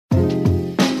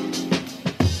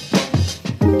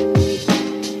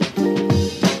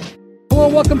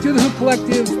welcome to the Hoop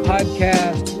Collective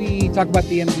podcast. We talk about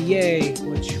the NBA,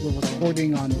 which we're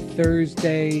recording on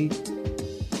Thursday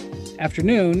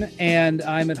afternoon, and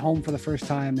I'm at home for the first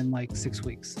time in like 6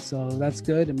 weeks. So that's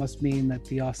good. It must mean that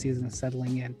the off season is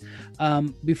settling in.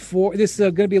 Before this is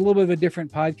going to be a little bit of a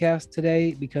different podcast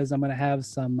today because I'm going to have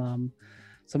some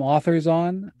authors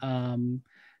on.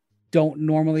 Don't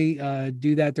normally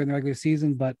do that during the regular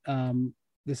season, but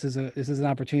this is an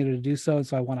opportunity to do so. And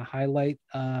so I want to highlight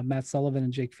Matt Sullivan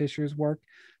and Jake Fischer's work.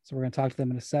 So we're going to talk to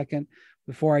them in a second.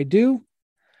 Before I do,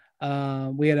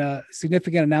 we had a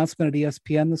significant announcement at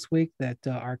ESPN this week that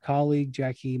our colleague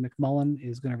Jackie McMullen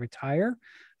is going to retire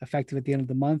effective at the end of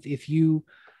the month. If you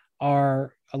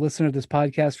are a listener to this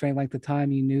podcast for any length of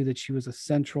time, you knew that she was a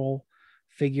central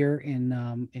figure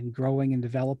in growing and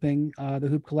developing the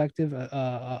Hoop Collective,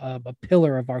 a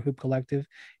pillar of our Hoop Collective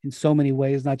in so many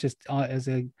ways, not just as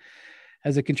a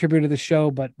contributor to the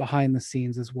show, but behind the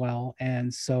scenes as well.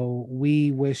 And so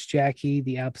we wish Jackie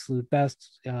the absolute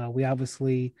best. We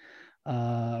obviously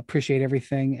appreciate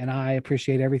everything, and I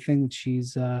appreciate everything that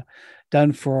she's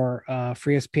done for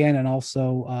ESPN and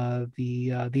also the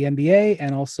NBA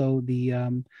and also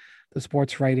the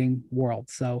sports writing world.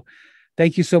 So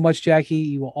thank you so much, Jackie.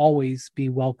 You will always be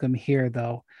welcome here,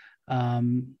 though,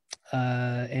 and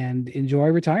enjoy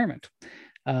retirement.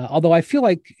 Although I feel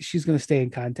like she's going to stay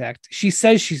in contact. She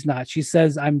says she's not. She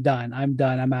says, I'm done.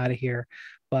 I'm out of here.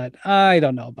 But I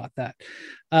don't know about that.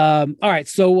 All right.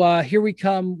 So here we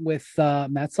come with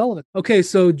Matt Sullivan. Okay.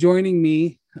 So joining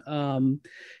me,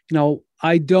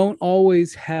 I don't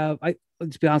always have,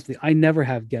 let's be honest with you, I never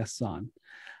have guests on.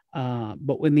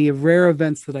 But when the rare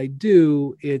events that I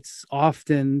do, it's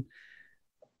often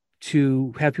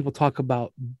to have people talk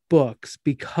about books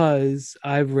because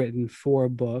I've written 4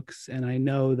 books, and I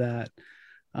know that,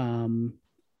 when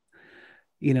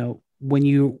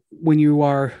you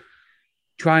are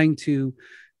trying to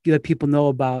let people know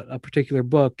about a particular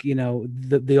book,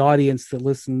 the audience that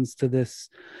listens to this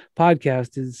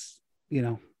podcast is,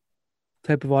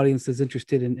 type of audience that's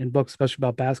interested in books, especially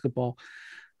about basketball.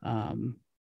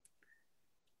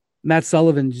 Matt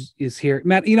Sullivan is here.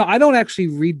 Matt, I don't actually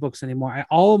read books anymore.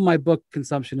 All of my book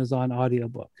consumption is on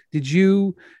audiobook. Did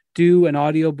you do an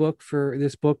audiobook for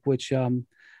this book, which I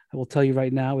will tell you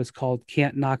right now is called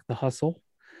Can't Knock the Hustle?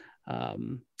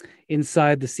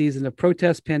 Inside the season of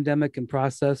protest, pandemic, and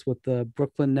process with the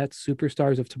Brooklyn Nets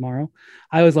superstars of tomorrow.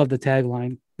 I always love the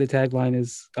tagline. The tagline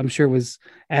is, I'm sure, was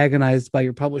agonized by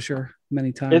your publisher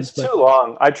many times. It's too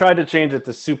long. I tried to change it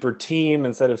to super team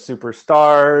instead of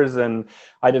superstars, and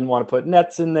I didn't want to put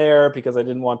Nets in there because I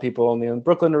didn't want people only in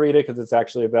Brooklyn to read it because it's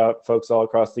actually about folks all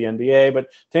across the NBA. But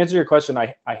to answer your question,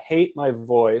 I hate my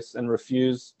voice and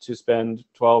refuse to spend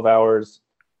 12 hours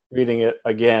reading it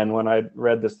again when I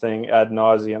read this thing ad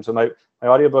nauseum. So my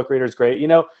audiobook reader is great.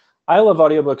 I love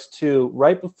audiobooks too.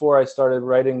 Right before I started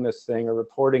writing this thing or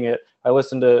reporting it, I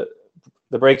listened to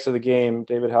The Breaks of the Game,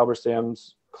 David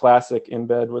Halberstam's classic In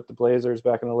Bed with the Blazers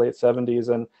back in the late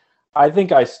 70s. And I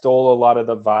think I stole a lot of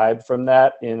the vibe from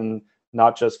that in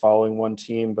not just following one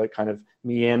team, but kind of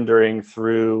meandering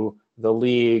through the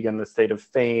league and the state of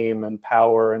fame and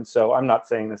power. And so I'm not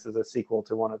saying this is a sequel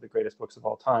to one of the greatest books of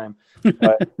all time,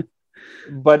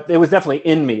 but it was definitely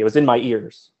in me. It was in my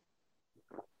ears.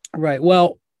 Right.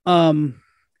 Well,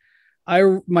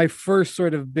 my first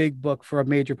sort of big book for a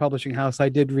major publishing house, I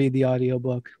did read the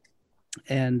audiobook,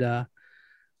 and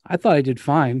I thought I did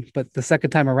fine. But the second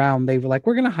time around, they were like,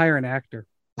 we're going to hire an actor.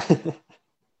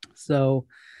 So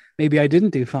maybe I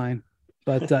didn't do fine,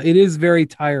 but it is very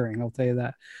tiring. I'll tell you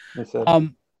that.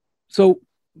 So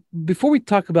before we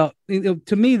talk about,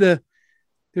 to me, there's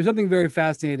something very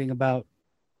fascinating about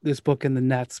this book and the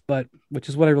Nets, which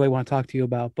is what I really want to talk to you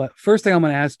about. But first thing I'm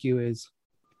going to ask you is,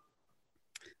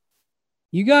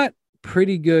 you got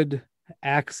pretty good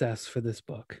access for this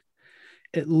book.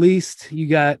 At least you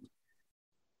got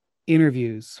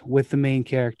interviews with the main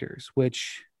characters,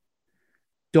 which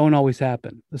don't always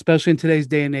happen, especially in today's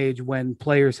day and age when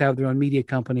players have their own media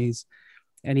companies.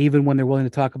 And even when they're willing to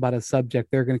talk about a subject,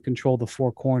 they're going to control the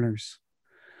 4 corners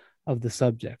of the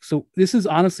subject. So this is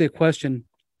honestly a question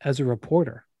as a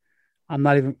reporter.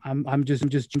 I'm just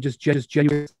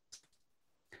genuine.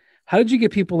 How did you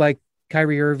get people like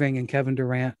Kyrie Irving and Kevin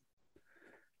Durant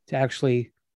to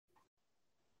actually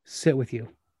sit with you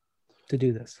to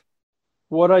do this?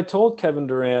 What I told Kevin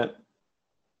Durant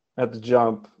at the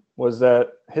jump was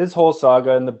that his whole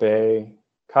saga in the Bay,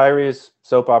 Kyrie's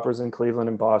soap operas in Cleveland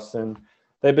and Boston,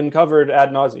 they've been covered ad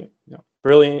nauseum,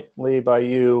 brilliantly by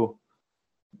you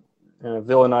in a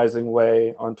villainizing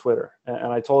way on Twitter.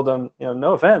 And I told him,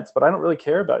 no offense, but I don't really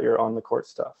care about your on the court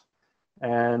stuff.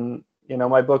 And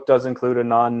my book does include a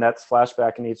non-Nets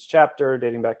flashback in each chapter,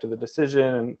 dating back to the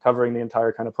decision and covering the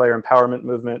entire kind of player empowerment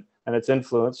movement and its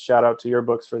influence. Shout out to your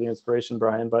books for the inspiration,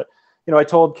 Brian. But, I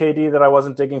told KD that I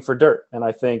wasn't digging for dirt, and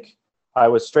I think I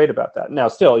was straight about that. Now,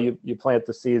 still, you plant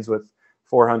the seeds with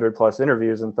 400 plus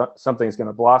interviews and something's going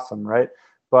to blossom, right?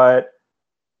 But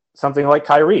something like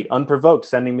Kyrie, unprovoked,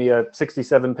 sending me a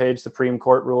 67-page Supreme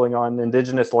Court ruling on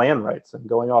indigenous land rights and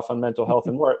going off on mental health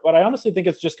and more. But I honestly think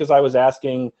it's just because I was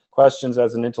asking questions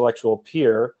as an intellectual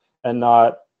peer and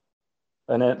not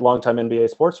a longtime NBA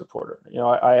sports reporter.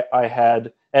 I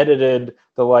had edited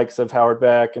the likes of Howard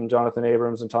Beck and Jonathan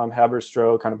Abrams and Tom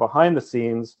Haberstroh kind of behind the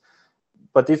scenes,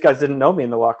 but these guys didn't know me in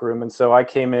the locker room. And so I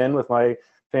came in with my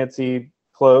fancy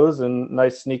clothes and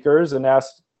nice sneakers and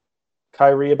asked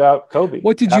Kyrie about Kobe.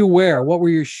 What did you wear? What were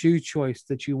your shoe choice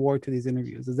that you wore to these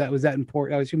interviews? Was that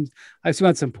important? I assume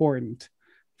that's important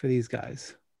for these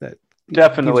guys. That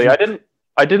definitely.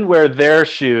 I didn't wear their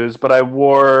shoes, but I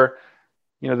wore,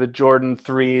 the Jordan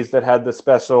 3s that had the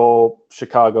special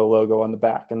Chicago logo on the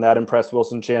back, and that impressed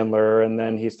Wilson Chandler. And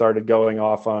then he started going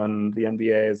off on the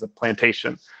NBA as a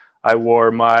plantation. I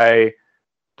wore my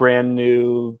brand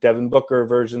new Devin Booker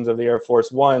versions of the Air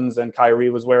Force Ones, and Kyrie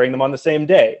was wearing them on the same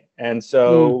day. And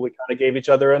so we kind of gave each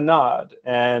other a nod.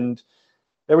 And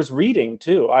there was reading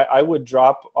too. I would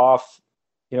drop off,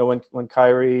 when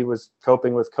Kyrie was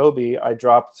coping with Kobe, I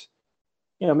dropped,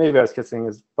 maybe I was kissing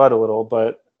his butt a little,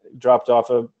 but dropped off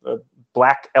a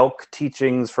Black Elk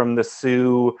teachings from the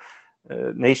Sioux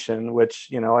Nation, which,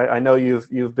 I know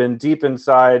you've been deep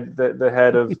inside the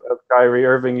head of Kyrie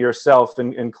Irving yourself,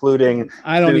 including.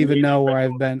 I don't even know where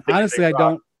I've been. Honestly, I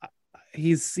don't.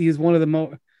 He's one of the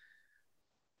most.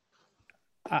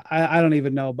 I don't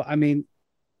even know, but I mean,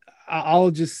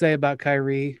 I'll just say about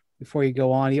Kyrie before you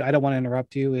go on. I don't want to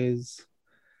interrupt you. Is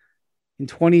in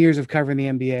 20 years of covering the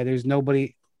NBA, there's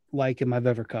nobody like him I've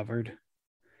ever covered,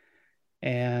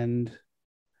 and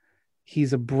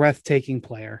he's a breathtaking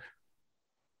player.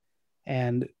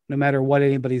 And no matter what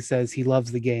anybody says, he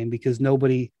loves the game, because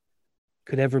nobody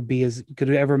could ever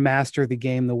master the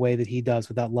game the way that he does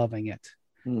without loving it.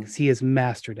 Because he has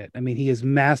mastered it. I mean, he has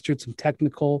mastered some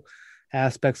technical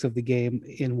aspects of the game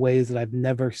in ways that I've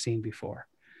never seen before.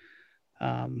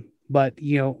 But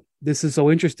this is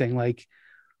so interesting. Like,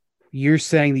 you're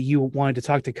saying that you wanted to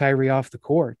talk to Kyrie off the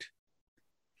court.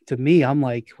 To me, I'm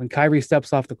like, when Kyrie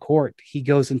steps off the court, he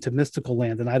goes into mystical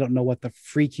land, and I don't know what the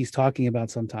freak he's talking about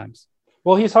sometimes.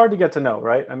 Well, he's hard to get to know,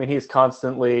 right? I mean, he's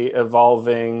constantly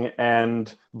evolving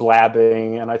and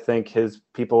blabbing, and I think his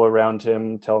people around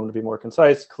him tell him to be more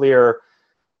concise, clear.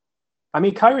 I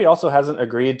mean, Kyrie also hasn't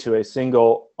agreed to a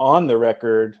single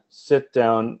on-the-record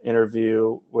sit-down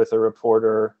interview with a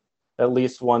reporter, at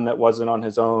least one that wasn't on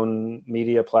his own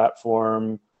media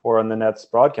platform or on the Nets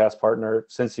broadcast partner,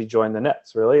 since he joined the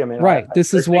Nets. Really, I mean, right.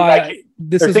 This is why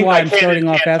I'm starting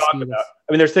off asking this.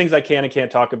 I mean, there's things I can and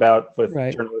can't talk about with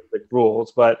journalistic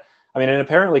rules, but I mean, and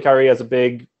apparently Kyrie has a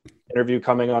big interview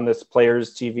coming on this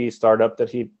Players TV startup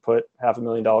that he put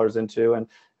 $500,000 into,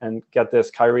 and get this,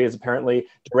 Kyrie is apparently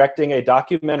directing a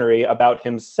documentary about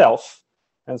himself,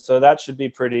 and so that should be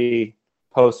pretty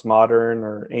postmodern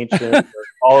or ancient, or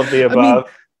all of the above. I mean,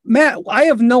 Matt, I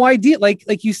have no idea.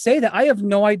 Like you say that, I have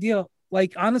no idea.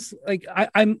 Like, honestly, like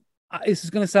I'm. This is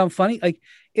gonna sound funny. Like,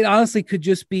 it honestly could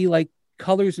just be like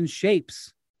colors and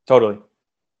shapes. Totally.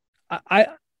 I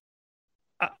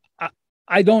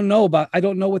don't know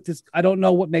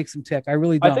what makes him tick. I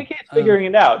really don't. I think he's figuring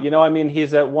it out. I mean,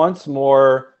 he's at once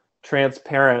more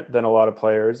transparent than a lot of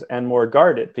players and more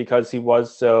guarded, because he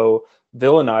was so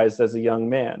villainized as a young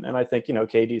man. And I think,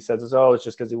 KD says, it's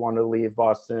just because he wanted to leave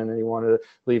Boston and he wanted to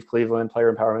leave Cleveland,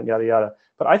 player empowerment, yada, yada.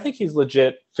 But I think he's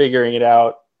legit figuring it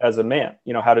out as a man,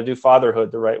 how to do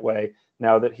fatherhood the right way,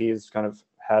 now that he's kind of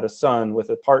had a son with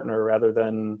a partner rather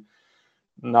than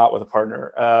not with a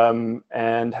partner,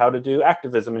 and how to do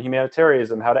activism and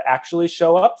humanitarianism, how to actually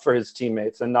show up for his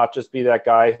teammates and not just be that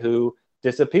guy who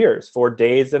disappears for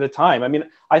days at a time. I mean,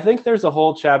 I think there's a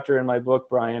whole chapter in my book,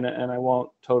 Brian, and I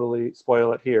won't totally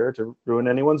spoil it here to ruin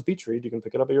anyone's beach read. You can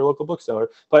pick it up at your local bookseller.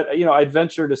 But, I'd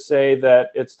venture to say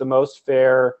that it's the most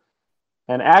fair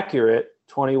and accurate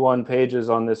 21 pages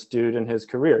on this dude and his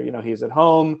career. He's at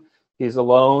home. He's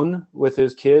alone with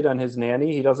his kid and his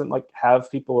nanny. He doesn't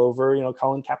have people over.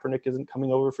 Colin Kaepernick isn't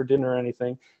coming over for dinner or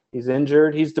anything. He's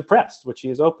injured. He's depressed, which he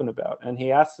is open about. And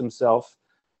he asks himself,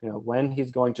 when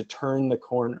he's going to turn the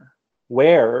corner.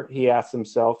 Where, he asks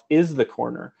himself, is the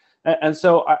corner? And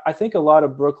so I think a lot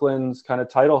of Brooklyn's kind of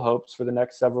title hopes for the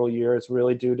next several years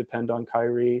really do depend on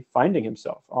Kyrie finding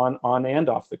himself on and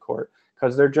off the court,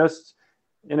 because they're just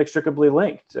inextricably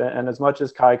linked. And as much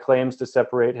as Kai claims to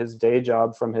separate his day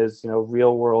job from his,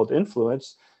 real world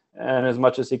influence, and as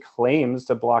much as he claims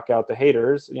to block out the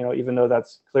haters, even though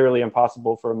that's clearly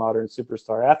impossible for a modern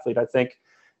superstar athlete, I think,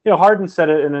 Harden said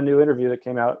it in a new interview that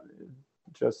came out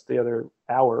just the other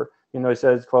hour. He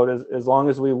says, quote, as long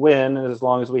as we win and as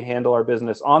long as we handle our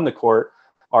business on the court,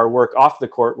 our work off the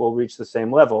court will reach the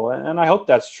same level. And I hope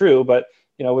that's true. But,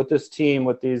 with this team,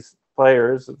 with these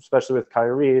players, especially with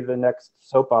Kyrie, the next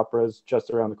soap opera is just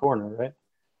around the corner, right?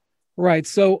 Right.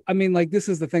 So, I mean, this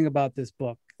is the thing about this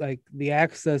book, the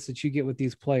access that you get with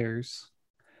these players,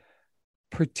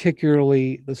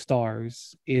 particularly the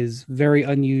stars, is very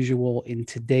unusual in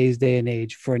today's day and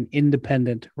age for an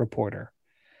independent reporter.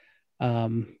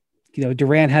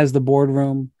 Durant has the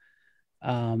boardroom.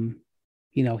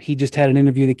 He just had an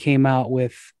interview that came out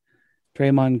with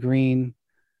Draymond Green,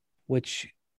 which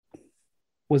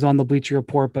was on the Bleacher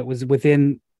Report, but was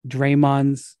within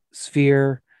Draymond's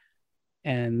sphere.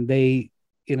 And they,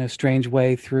 in a strange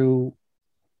way, threw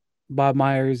Bob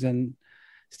Myers and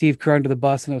Steve Kerr under the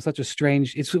bus. And it was such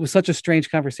a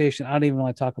strange conversation. I don't even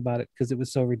want to talk about it because it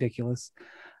was so ridiculous.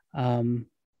 But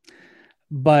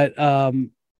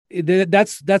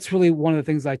that's really one of the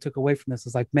things I took away from this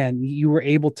is man, you were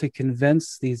able to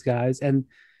convince these guys. And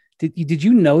did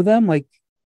you know them?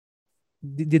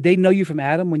 Did they know you from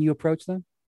Adam when you approached them?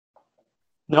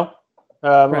 No.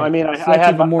 Right. I mean, I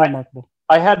had even more remarkable.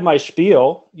 I had my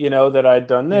spiel, that I'd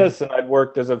done this and I'd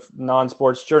worked as a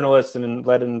non-sports journalist and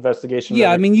led an investigation.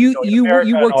 Yeah. I mean, you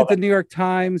worked at the that. New York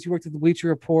Times, you worked at the Bleacher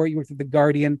Report, you worked at the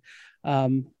Guardian. I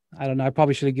don't know. I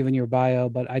probably should have given you a bio,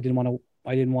 but I didn't want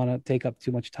to take up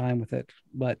too much time with it.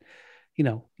 But,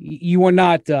 you are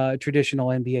not a traditional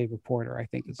NBA reporter, I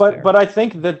think. But I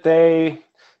think that they,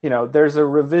 there's a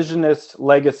revisionist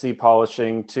legacy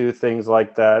polishing to things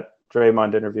like that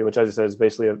Draymond interview, which, as I said, is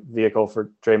basically a vehicle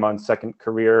for Draymond's second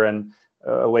career and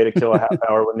a way to kill a half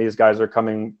hour when these guys are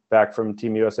coming back from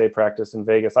Team USA practice in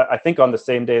Vegas. I think on the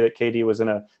same day that KD was in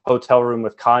a hotel room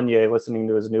with Kanye listening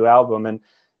to his new album. And,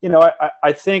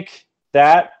 I think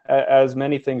that, as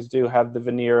many things do, have the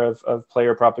veneer of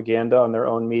player propaganda on their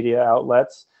own media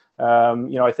outlets.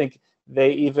 I think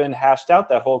they even hashed out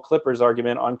that whole Clippers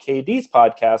argument on KD's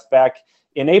podcast back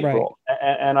in April.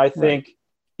 Right. And I think,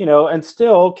 and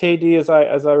still KD,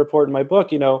 as I report in my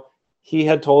book, he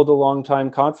had told a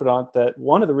longtime confidant that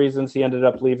one of the reasons he ended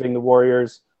up leaving the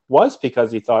Warriors was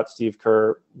because he thought Steve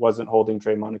Kerr wasn't holding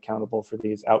Draymond accountable for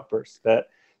these outbursts. That,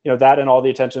 that and all the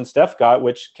attention Steph got,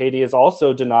 which KD has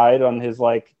also denied on his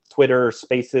Twitter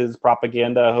Spaces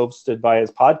propaganda hosted by his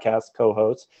podcast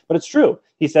co-hosts. But it's true.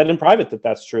 He said in private that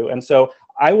that's true. And so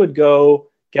I would go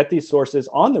get these sources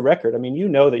on the record. I mean,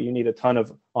 that you need a ton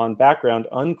of on background,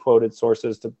 unquoted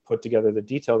sources to put together the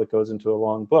detail that goes into a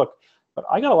long book. But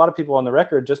I got a lot of people on the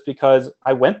record just because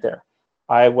I went there.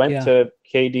 I went to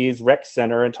KD's rec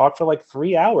center and talked for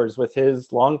 3 hours with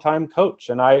his longtime coach.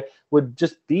 And I would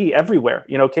just be everywhere.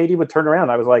 KD would turn around.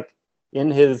 I was in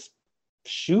his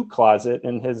shoe closet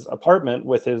in his apartment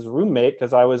with his roommate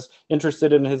because I was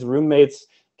interested in his roommate's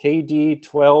KD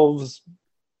 12's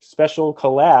special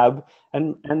collab.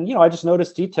 And I just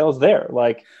noticed details there.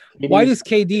 Why does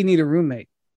KD need a roommate?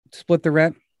 Split the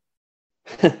rent?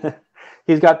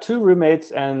 He's got two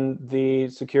roommates and the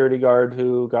security guard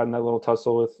who got in that little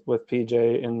tussle with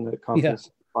PJ in the conference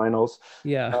finals.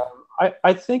 Yeah.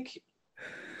 I think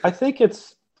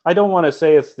it's, I don't want to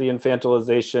say it's the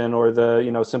infantilization or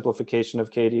the, simplification of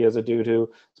KD as a dude who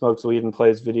smokes weed and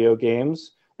plays video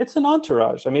games. It's an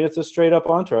entourage. I mean, it's a straight up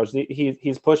entourage.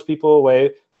 He's pushed people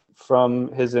away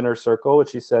from his inner circle,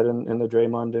 which he said in the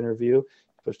Draymond interview.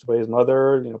 He pushed away his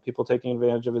mother, people taking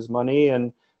advantage of his money.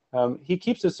 And he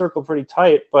keeps his circle pretty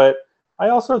tight. But I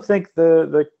also think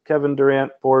the Kevin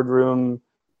Durant boardroom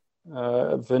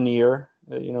veneer,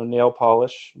 nail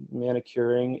polish,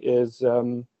 manicuring is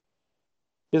a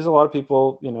lot of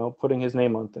people, putting his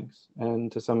name on things.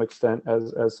 And to some extent,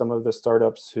 as some of the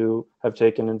startups who have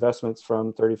taken investments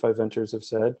from 35 Ventures have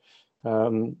said,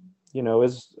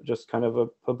 is just kind of a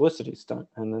publicity stunt.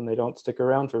 And then they don't stick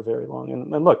around for very long.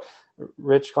 And look,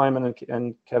 Rich Kleiman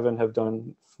and Kevin have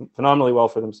done phenomenally well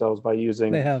for themselves by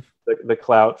using the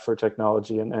clout for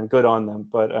technology, and good on them.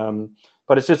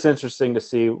 But it's just interesting to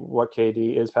see what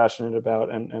KD is passionate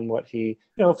about and what he,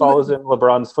 follows in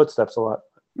LeBron's footsteps a lot.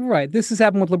 Right. This has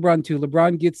happened with LeBron too.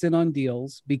 LeBron gets in on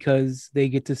deals because they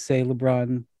get to say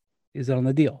LeBron is on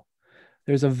the deal.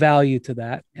 There's a value to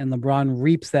that, and LeBron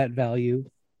reaps that value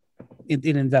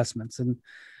in investments. And,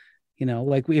 if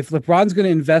LeBron's going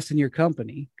to invest in your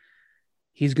company,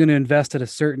 he's going to invest at a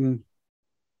certain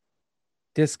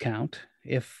discount,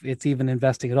 if it's even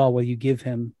investing at all, where you give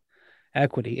him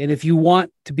equity. And if you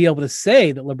want to be able to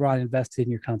say that LeBron invested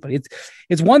in your company,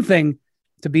 it's one thing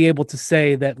to be able to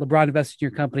say that LeBron invested in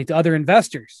your company to other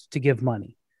investors to give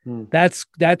money. That's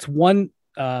one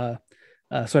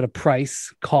sort of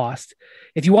price cost.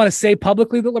 If you want to say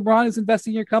publicly that LeBron is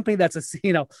investing in your company, that's that's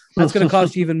going to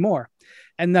cost you even more.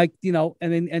 And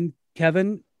and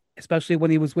Kevin, especially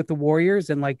when he was with the Warriors,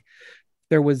 and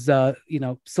there was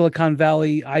Silicon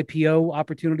Valley IPO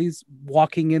opportunities,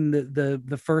 walking in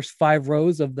the first 5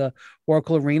 rows of the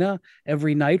Oracle Arena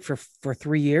every night for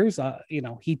 3 years.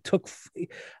 He took, I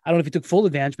don't know if he took full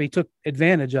advantage, but he took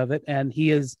advantage of it, and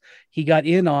he got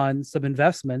in on some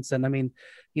investments. And I mean,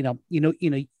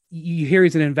 you hear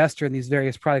he's an investor in these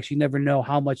various products. You never know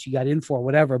how much he got in for,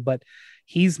 whatever, but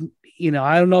he's,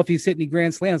 I don't know if he's hit any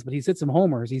grand slams, but he's hit some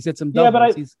homers. He's hit some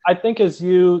doubles. Yeah, but I think as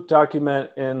you document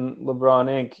in LeBron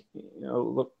Inc.,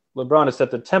 LeBron has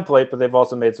set the template, but they've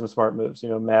also made some smart moves.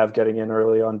 Mav getting in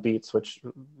early on Beats, which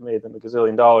made them $1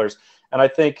 gazillion. And I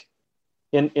think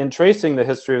in tracing the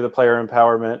history of the player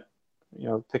empowerment,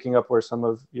 picking up where some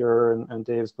of your and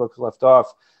Dave's books left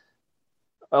off,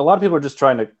 a lot of people are just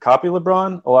trying to copy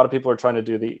LeBron. A lot of people are trying to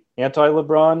do the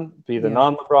anti-LeBron, be the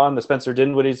non-LeBron, the Spencer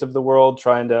Dinwiddies of the world,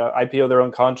 trying to IPO their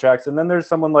own contracts. And then there's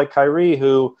someone like Kyrie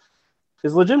who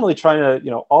is legitimately trying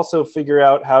to, also figure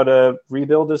out how to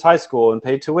rebuild his high school and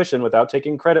pay tuition without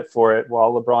taking credit for it,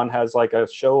 while LeBron has a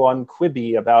show on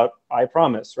Quibi about I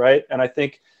Promise, right? And I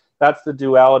think that's the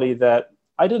duality that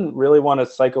I didn't really want to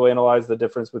psychoanalyze the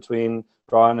difference between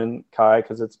Bron and Kai,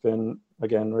 because it's been,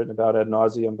 again, written about ad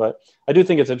nauseum. But I do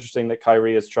think it's interesting that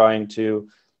Kyrie is trying to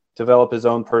develop his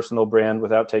own personal brand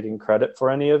without taking credit for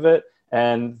any of it.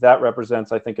 And that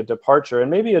represents, I think, a departure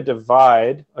and maybe a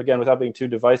divide, again, without being too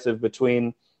divisive,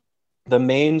 between the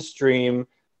mainstream,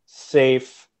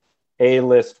 safe,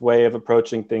 A-list way of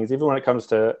approaching things, even when it comes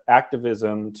to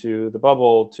activism, to the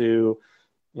bubble, to,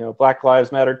 Black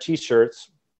Lives Matter T-shirts.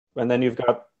 And then you've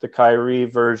got the Kyrie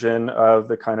version of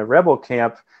the kind of rebel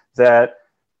camp that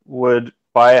would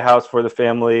buy a house for the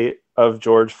family of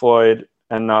George Floyd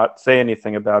and not say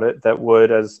anything about it, that would,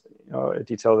 as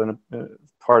detailed in a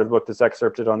part of the book that's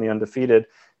excerpted on The Undefeated,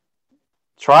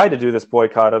 try to do this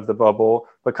boycott of the bubble,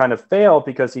 but kind of fail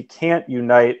because he can't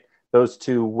unite those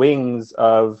two wings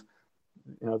of,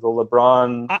 the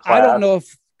LeBron class. I don't know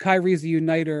if Kyrie's a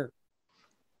uniter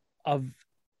of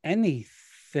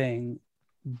anything,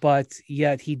 but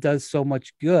yet he does so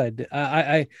much good.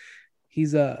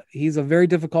 He's a very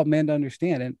difficult man to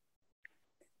understand,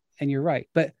 and you're right.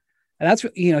 But that's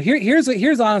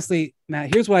here's honestly,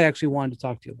 Matt, here's what I actually wanted to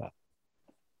talk to you about,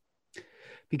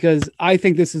 because I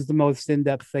think this is the most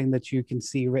in-depth thing that you can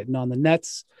see written on the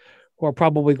Nets, who are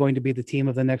probably going to be the team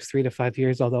of the next 3 to 5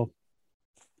 years, although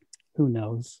who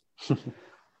knows.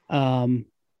 In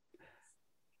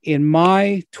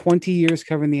my 20 years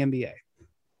covering the NBA,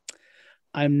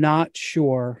 I'm not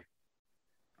sure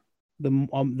a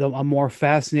more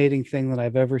fascinating thing that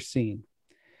I've ever seen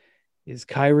is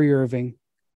Kyrie Irving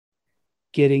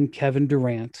getting Kevin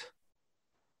Durant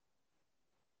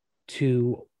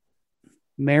to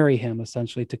marry him,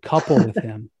 essentially, to couple with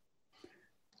him.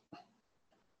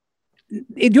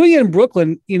 Doing it in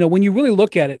Brooklyn, when you really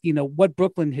look at it, what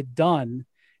Brooklyn had done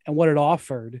and what it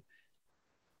offered,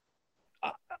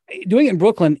 doing it in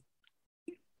Brooklyn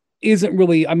isn't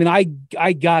really, I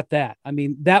got that.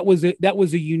 That was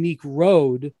a unique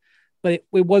road, but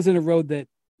it wasn't a road that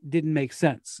didn't make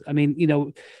sense.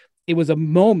 It was a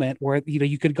moment where,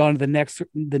 you could go into the Knicks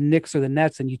or the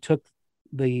Nets, and you took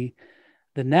the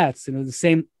Nets, and it was the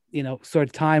same, sort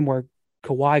of time where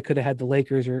Kawhi could have had the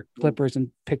Lakers or Clippers and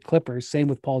picked Clippers. Same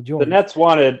with Paul George. The Nets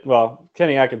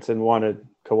Kenny Atkinson wanted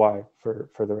Kawhi for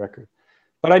the record,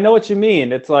 but I know what you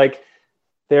mean. It's like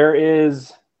there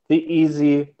is the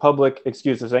easy public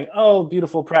excuse of saying, oh,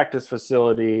 beautiful practice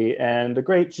facility and a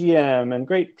great GM and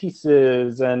great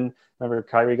pieces. And remember,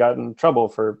 Kyrie got in trouble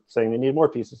for saying they need more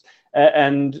pieces,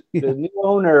 and the new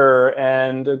owner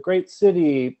and a great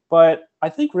city. But I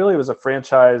think really it was a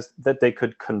franchise that they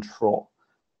could control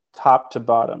top to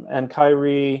bottom. And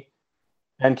Kyrie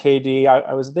and KD,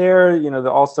 I was there, the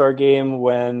All-Star game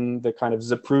when the kind of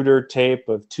Zapruder tape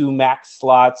of 2 max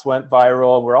slots went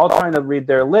viral. We're all trying to read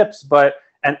their lips, but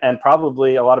and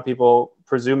probably a lot of people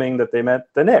presuming that they meant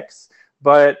the Knicks.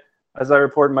 But as I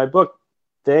report in my book,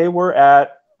 they were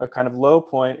at a kind of low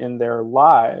point in their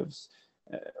lives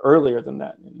earlier than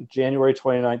that. In January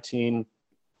 2019,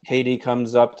 KD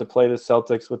comes up to play the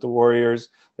Celtics with the Warriors.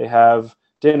 They have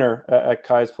dinner at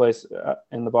Kai's place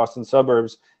in the Boston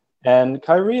suburbs. And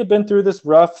Kyrie had been through this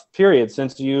rough period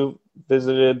since you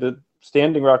visited the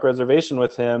Standing Rock Reservation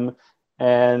with him.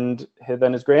 And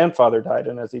then his grandfather died.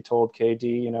 And as he told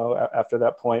KD, after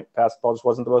that point, basketball just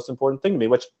wasn't the most important thing to me,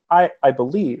 which I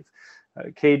believe.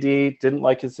 KD didn't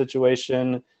like his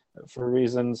situation for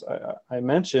reasons I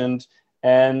mentioned.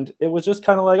 And it was just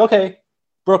kind of like, okay,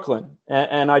 Brooklyn.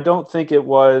 And I don't think it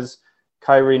was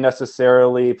Kyrie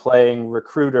necessarily playing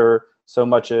recruiter so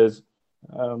much as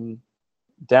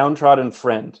downtrodden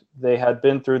friend. They had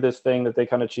been through this thing that they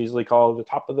kind of cheesily call the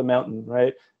top of the mountain,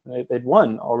 right? They'd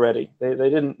won already. They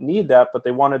didn't need that, but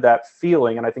they wanted that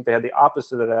feeling. And I think they had the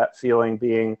opposite of that feeling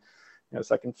being,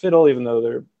 second fiddle, even though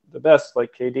they're the best,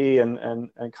 like KD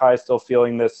and Kai, still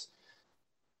feeling this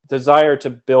desire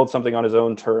to build something on his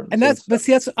own terms. And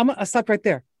I'll stop right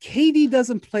there. KD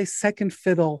doesn't play second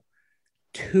fiddle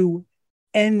to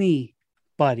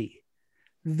anybody.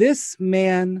 This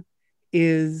man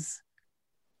is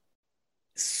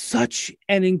such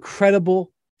an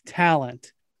incredible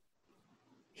talent.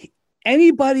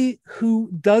 Anybody who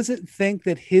doesn't think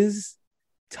that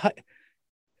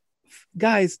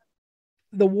guys,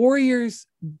 the Warriors,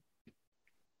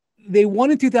 they won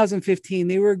in 2015.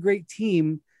 They were a great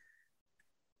team,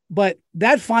 but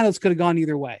that finals could have gone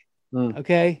either way.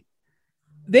 Okay.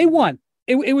 They won.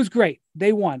 It was great.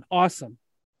 They won. Awesome.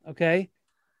 Okay.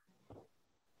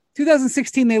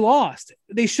 2016, they lost.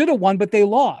 They should have won, but they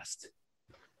lost.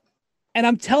 And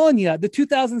I'm telling you, the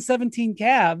 2017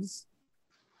 Cavs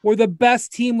were the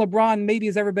best team LeBron maybe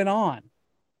has ever been on.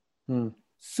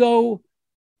 So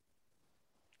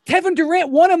Kevin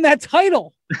Durant won him that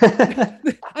title.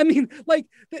 I mean, like,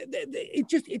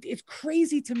 it's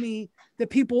crazy to me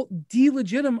that people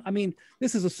delegitimize. I mean,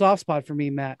 this is a soft spot for me,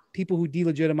 Matt. People who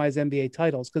delegitimize NBA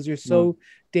titles because they're so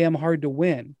damn hard to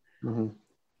win.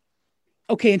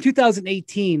 Okay, in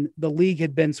 2018, the league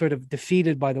had been sort of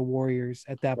defeated by the Warriors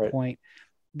at that point.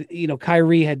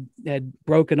 Kyrie had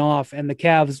broken off and the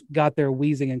Cavs got their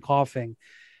wheezing and coughing.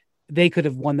 They could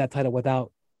have won that title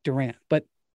without Durant, but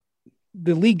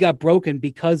the league got broken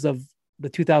because of the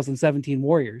 2017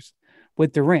 Warriors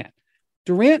with Durant.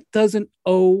 Durant doesn't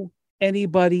owe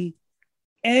anybody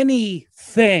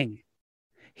anything.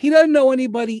 He doesn't owe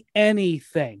anybody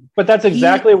anything. But that's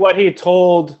exactly what he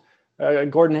told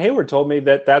Gordon Hayward told me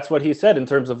that's what he said in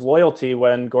terms of loyalty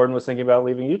when Gordon was thinking about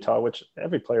leaving Utah, which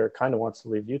every player kind of wants to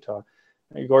leave Utah.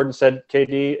 And Gordon said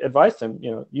KD advised him,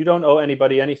 you don't owe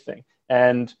anybody anything.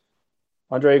 And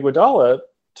Andre Iguodala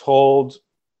told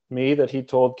me that he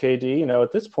told KD,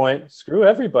 at this point, screw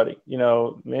everybody,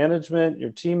 management, your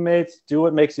teammates, do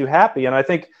what makes you happy. And I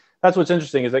think that's what's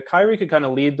interesting is that Kyrie could kind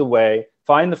of lead the way,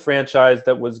 find the franchise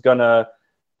that was going to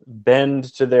bend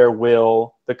to their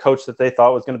will, the coach that they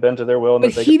thought was going to bend to their will.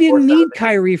 But he didn't need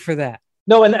Kyrie for that.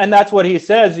 No, and that's what he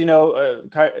says.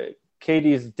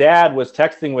 KD's dad was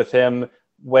texting with him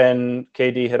when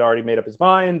KD had already made up his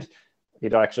mind.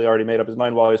 He'd actually already made up his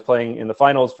mind while he was playing in the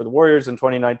finals for the Warriors in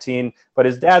 2019. But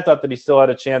his dad thought that he still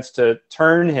had a chance to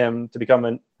turn him to become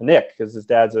a Knick because his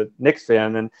dad's a Knicks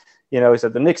fan. And, he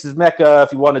said the Knicks is Mecca.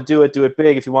 If you want to do it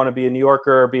big. If you want to be a New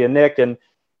Yorker or be a Knick. And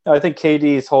I think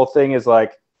KD's whole thing is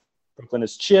like, Brooklyn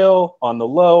is chill, on the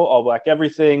low, all black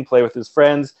everything, play with his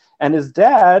friends. And his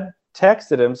dad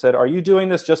texted him, said, are you doing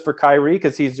this just for Kyrie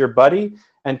because he's your buddy?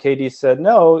 And KD said,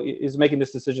 no, he's making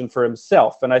this decision for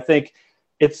himself. And I think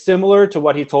it's similar to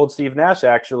what he told Steve Nash,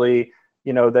 actually,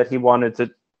 that he wanted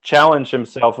to challenge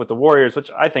himself with the Warriors,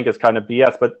 which I think is kind of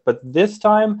BS. But this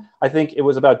time, I think it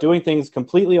was about doing things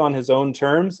completely on his own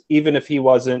terms, even if he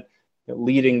wasn't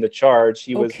leading the charge.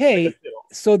 He was okay.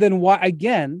 So then why,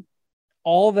 again,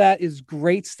 all that is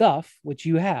great stuff, which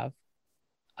you have.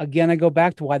 Again, I go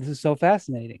back to why this is so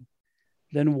fascinating.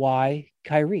 Then why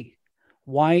Kyrie?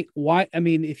 Why? I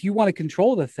mean, if you want to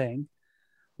control the thing,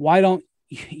 why don't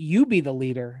you be the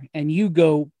leader and you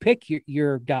go pick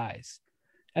your guys?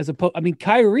 As opposed, I mean,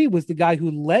 Kyrie was the guy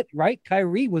who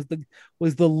Kyrie was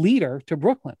the leader to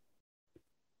Brooklyn.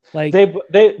 Like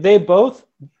they both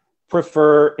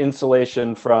prefer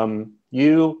insulation from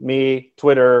you, me,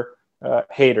 Twitter,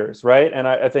 haters, right? And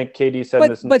I think KD said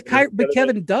this. But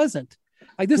Kevin doesn't.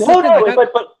 Like this.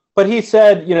 But he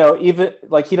said, even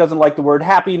like he doesn't like the word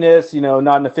happiness,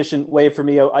 not an efficient way for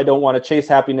me. I don't want to chase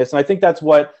happiness. And I think that's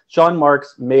what Sean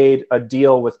Marks made a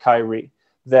deal with Kyrie,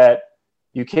 that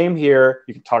you came here,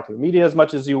 you can talk to the media as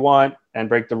much as you want and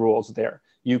break the rules there.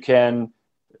 You can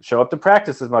show up to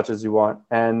practice as much as you want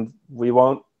and we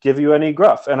won't give you any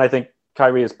gruff. And I think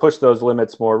Kyrie has pushed those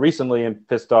limits more recently and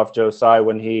pissed off Joe Tsai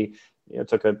when he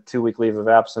took a 2-week leave of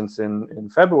absence in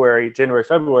January,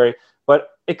 February. But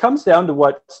it comes down to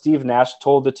what Steve Nash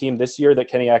told the team this year that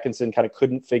Kenny Atkinson kind of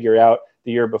couldn't figure out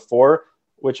the year before,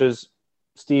 which is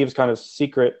Steve's kind of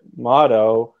secret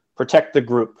motto, protect the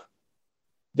group.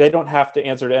 they don't have to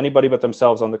answer to anybody but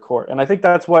themselves on the court. And I think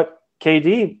that's what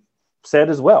KD said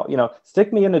as well.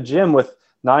 Stick me in a gym with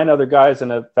 9 other guys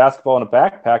and a basketball and a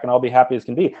backpack, and I'll be happy as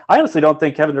can be. I honestly don't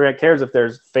think Kevin Durant cares if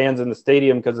there's fans in the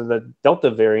stadium because of the Delta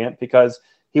variant, because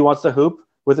he wants to hoop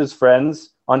with his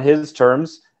friends on his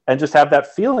terms and just have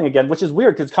that feeling again, which is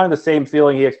weird because it's kind of the same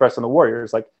feeling he expressed on the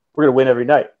Warriors. Like, we're going to win every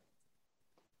night.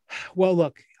 Well,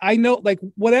 look, I know, like,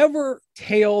 whatever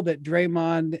tale that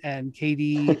Draymond and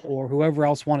KD or whoever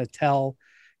else want to tell,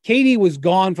 KD was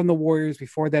gone from the Warriors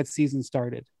before that season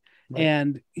started. Right.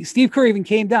 And Steve Kerr even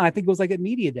came down. I think it was like at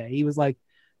media day. He was like,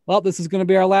 well, this is going to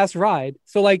be our last ride.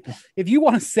 So, like, if you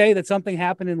want to say that something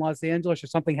happened in Los Angeles or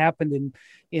something happened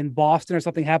in Boston or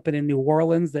something happened in New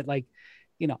Orleans that, like,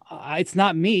 it's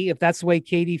not me. If that's the way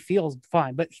KD feels,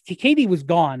 fine. But KD was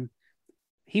gone.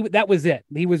 That was it.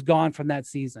 He was gone from that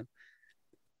season.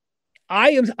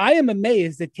 I am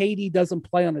amazed that KD doesn't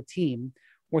play on a team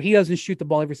where he doesn't shoot the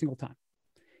ball every single time.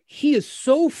 He is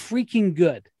so freaking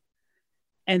good,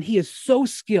 and he is so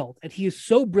skilled, and he is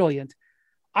so brilliant.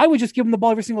 I would just give him the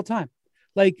ball every single time.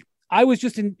 Like, I was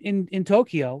just in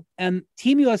Tokyo, and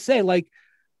Team USA, like,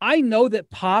 I know that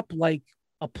Pop, like,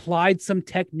 applied some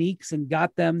techniques and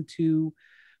got them to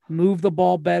move the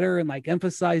ball better and, like,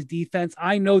 emphasize defense.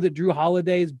 I know that Drew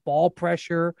Holiday's ball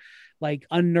pressure, like,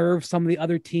 unnerved some of the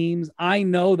other teams. I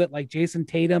know that, like, Jason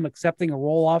Tatum accepting a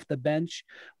roll off the bench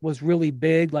was really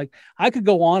big. Like, I could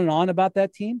go on and on about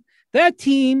that team. That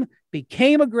team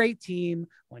became a great team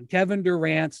when Kevin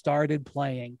Durant started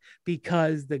playing,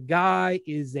 because the guy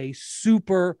is a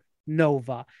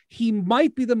supernova. He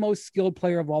might be the most skilled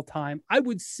player of all time. I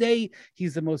would say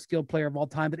he's the most skilled player of all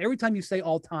time, but every time you say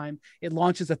all time, it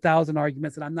launches 1,000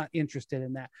 arguments, and I'm not interested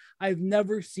in that. I've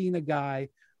never seen a guy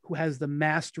who has the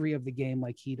mastery of the game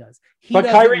like he does. But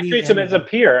Kyrie treats him as a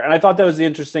peer, and I thought that was the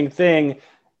interesting thing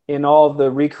in all the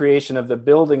recreation of the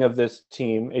building of this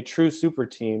team, a true super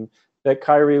team, that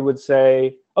Kyrie would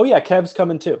say, oh yeah, Kev's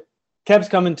coming too. Kev's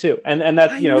coming too. And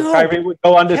that, Kyrie would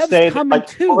go on to say that,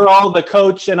 like, we're all the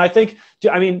coach. And I think,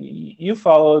 you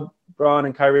followed Bron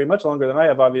and Kyrie much longer than I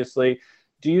have, obviously.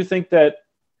 Do you think that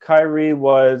Kyrie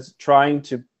was trying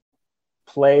to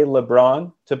play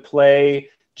LeBron, to play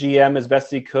GM as best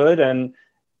he could, and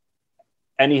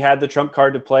he had the trump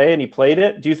card to play and he played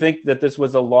it? Do you think that this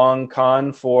was a long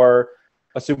con for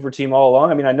a super team all along?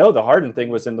 I mean, I know the Harden thing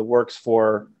was in the works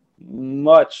for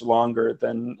much longer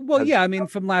than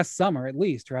from last summer at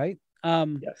least, right?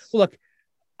 Yes. Look,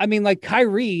 I mean, like,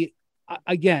 Kyrie,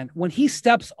 again, when he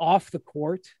steps off the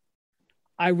court,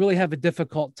 I really have a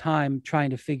difficult time trying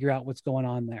to figure out what's going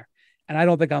on there, and I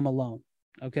don't think I'm alone.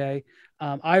 Okay,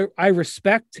 I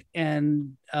respect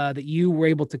and that you were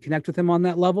able to connect with him on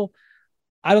that level.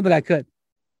 I don't think I could,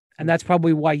 and that's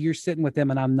probably why you're sitting with him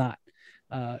and I'm not.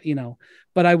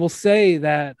 But I will say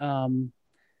that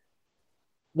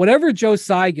whatever Joe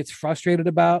Tsai gets frustrated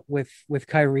about with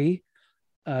Kyrie,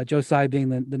 Joe Tsai being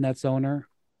the Nets owner,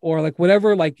 or like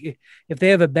whatever, like if they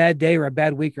have a bad day or a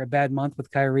bad week or a bad month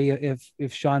with Kyrie,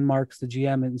 if Sean Marks, the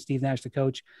GM, and Steve Nash, the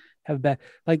coach, have bad,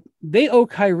 like, they owe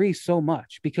Kyrie so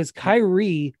much, because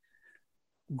Kyrie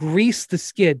greased the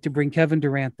skid to bring Kevin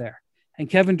Durant there, and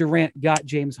Kevin Durant got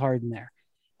James Harden there.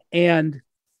 And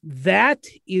that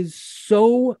is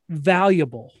so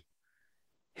valuable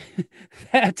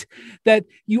that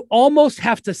you almost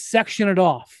have to section it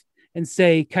off and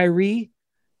say, Kyrie,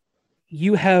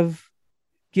 you have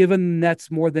given the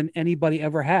Nets more than anybody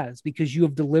ever has, because you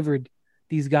have delivered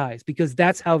these guys, because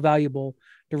that's how valuable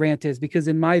Durant is. Because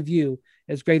in my view,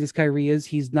 as great as Kyrie is,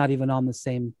 he's not even on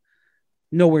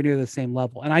nowhere near the same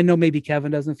level. And I know maybe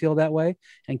Kevin doesn't feel that way,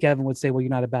 and Kevin would say, well, you're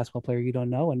not a basketball player, you don't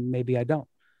know. And maybe I don't.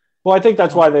 Well, I think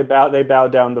that's why they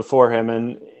bowed down before him.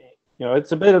 And,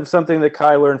 it's a bit of something that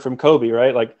Kai learned from Kobe,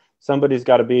 right? Like, somebody's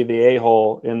got to be the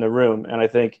a-hole in the room. And I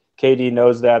think KD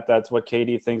knows that. That's what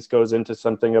KD thinks goes into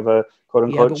something of a quote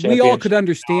unquote championship. We all could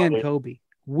understand Kobe.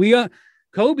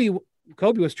 Kobe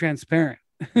was transparent.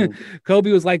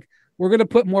 Kobe was like, we're going to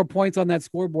put more points on that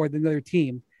scoreboard than the other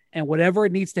team. And whatever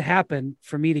it needs to happen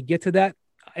for me to get to that,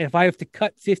 if I have to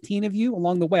cut 15 of you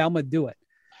along the way, I'm going to do it.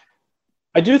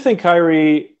 I do think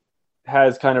Kyrie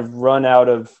has kind of run out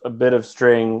of a bit of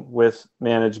string with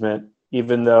management,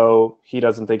 even though he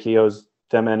doesn't think he owes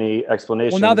them any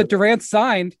explanation. Well, now that Durant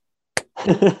signed,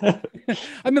 I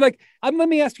mean, like, let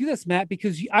me ask you this, Matt,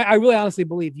 because I really honestly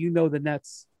believe you know the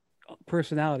Nets'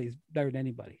 personalities better than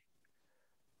anybody.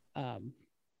 I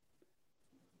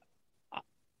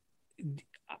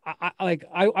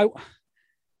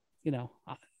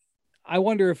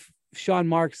wonder if Sean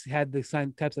Marks had the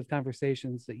same types of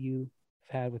conversations that you've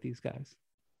had with these guys.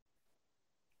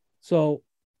 So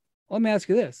let me ask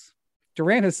you this.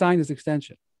 Durant has signed his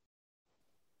extension.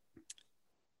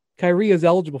 Kyrie is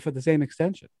eligible for the same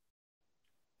extension.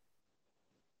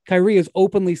 Kyrie has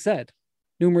openly said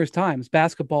numerous times,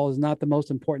 basketball is not the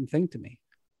most important thing to me.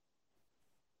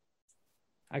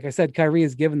 Like I said, Kyrie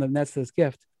has given the Nets this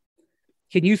gift.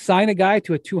 Can you sign a guy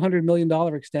to a $200 million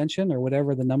extension or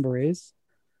whatever the number is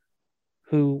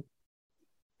who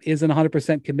isn't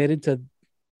 100% committed to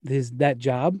that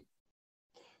job?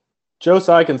 Joe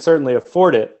Tsai can certainly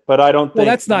afford it, but I don't think... Well,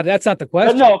 that's not the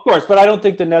question. No, of course, but I don't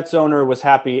think the Nets owner was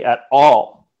happy at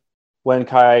all when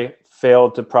Kai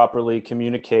failed to properly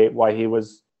communicate why he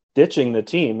was ditching the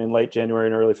team in late January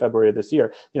and early February of this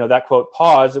year. That quote,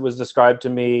 pause, it was described to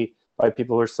me by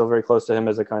people who are still very close to him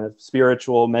as a kind of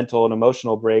spiritual, mental, and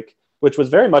emotional break, which was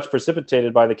very much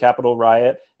precipitated by the Capitol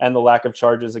riot and the lack of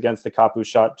charges against the cop who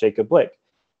shot Jacob Blake,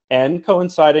 and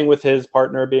coinciding with his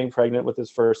partner being pregnant with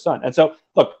his first son. And so,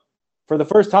 look, for the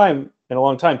first time in a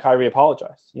long time, Kyrie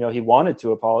apologized. He wanted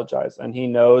to apologize, and he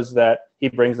knows that he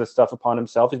brings this stuff upon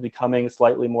himself. He's becoming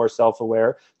slightly more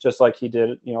self-aware, just like he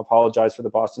did, apologize for the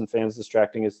Boston fans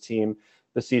distracting his team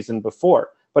the season before.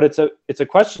 But it's a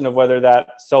question of whether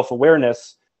that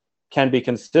self-awareness can be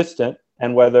consistent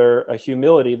and whether a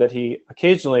humility that he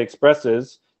occasionally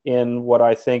expresses in what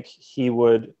I think he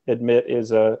would admit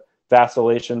is a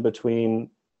vacillation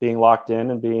between being locked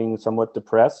in and being somewhat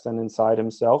depressed and inside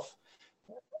himself.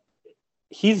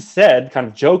 He's said, kind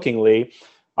of jokingly,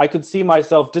 I could see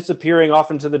myself disappearing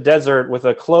off into the desert with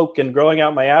a cloak and growing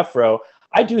out my afro.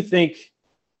 I do think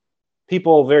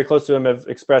people very close to him have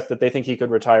expressed that they think he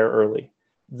could retire early,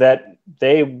 that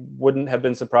they wouldn't have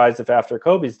been surprised if after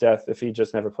Kobe's death, if he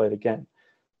just never played again.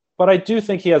 But I do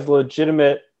think he has a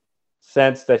legitimate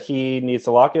sense that he needs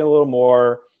to lock in a little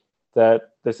more,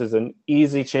 that this is an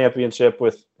easy championship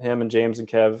with him and James and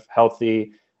Kev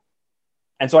healthy.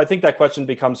 And so I think that question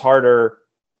becomes harder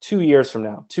 2 years from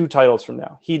now, 2 titles from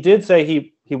now. He did say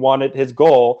he wanted his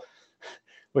goal,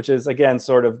 which is, again,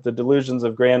 sort of the delusions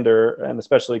of grandeur, and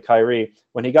especially Kyrie.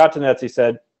 When he got to Nets, he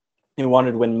said he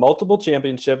wanted to win multiple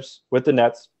championships with the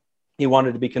Nets. He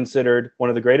wanted to be considered one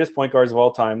of the greatest point guards of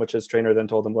all time, which his trainer then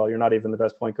told him, well, you're not even the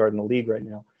best point guard in the league right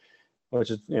now, which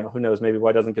is, who knows, maybe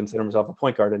why doesn't consider himself a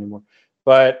point guard anymore.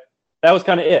 But that was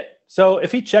kind of it. So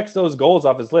if he checks those goals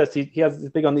off his list, he has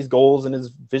big on these goals and his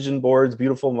vision boards,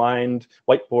 beautiful mind,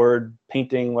 whiteboard,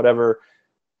 painting, whatever.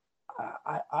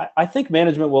 I think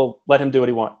management will let him do what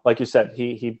he wants. Like you said,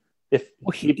 he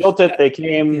built it, they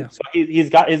came. Yeah. So he's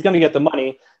going to get the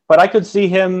money. But I could see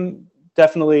him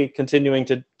definitely continuing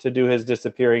to do his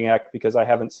disappearing act, because I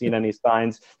haven't seen any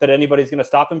signs that anybody's going to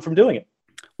stop him from doing it.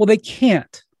 Well, they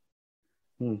can't.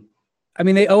 I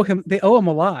mean, they owe him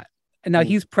a lot, and now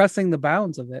he's pressing the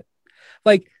bounds of it.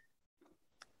 Like,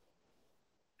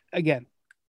 again,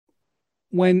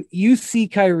 when you see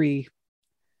Kyrie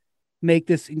make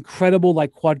this incredible,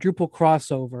 like, quadruple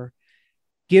crossover,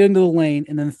 get into the lane,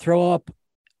 and then throw up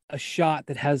a shot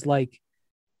that has like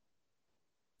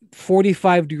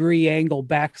 45-degree angle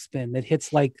backspin that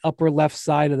hits like upper left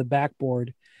side of the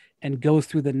backboard and goes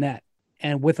through the net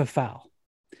and with a foul.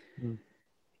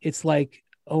 It's like,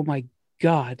 oh my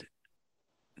God,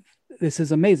 this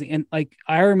is amazing. And like,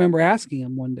 I remember asking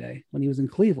him one day when he was in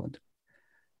Cleveland,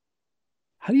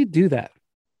 how do you do that?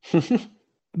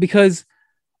 Because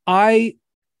I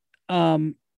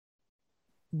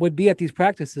would be at these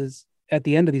practices, at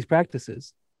the end of these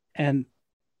practices, and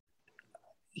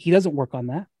he doesn't work on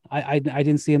that. I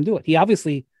didn't see him do it. He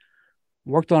obviously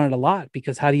worked on it a lot,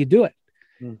 because how do you do it?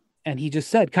 And he just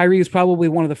said, Kyrie is probably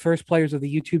one of the first players of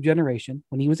the YouTube generation.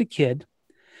 When he was a kid,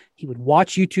 he would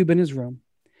watch YouTube in his room.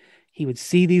 He would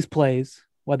see these plays,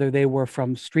 whether they were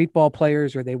from street ball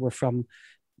players or they were from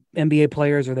NBA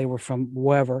players or they were from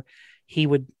wherever. He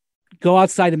would go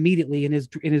outside immediately in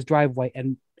his driveway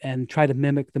and try to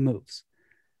mimic the moves.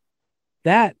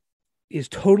 That is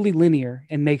totally linear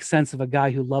and makes sense of a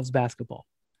guy who loves basketball.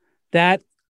 That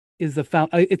is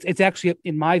it's actually,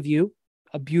 in my view,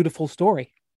 a beautiful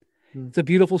story. It's a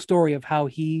beautiful story of how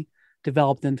he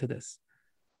developed into this.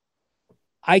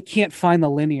 I can't find the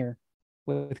linear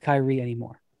with Kyrie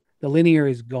anymore. The linear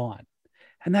is gone,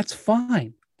 and that's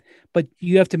fine. But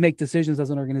you have to make decisions as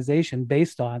an organization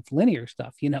based on linear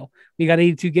stuff. We got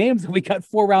 82 games and we got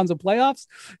 4 rounds of playoffs.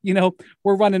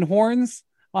 We're running horns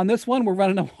on this one. We're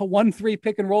running a 1-3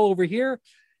 pick and roll over here.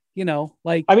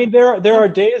 I mean, there are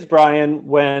days, Brian,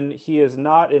 when he is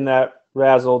not in that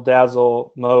razzle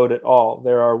dazzle mode at all.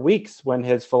 There are weeks when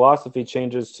his philosophy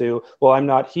changes to, well, I'm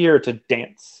not here to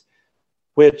dance,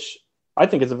 which I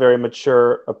think is a very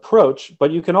mature approach,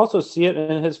 but you can also see it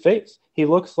in his face. He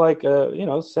looks like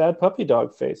a, sad puppy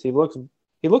dog face. He looks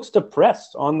he looks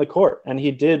depressed on the court, and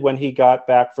he did when he got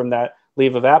back from that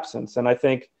leave of absence. And I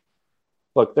think,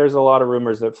 look, there's a lot of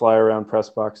rumors that fly around press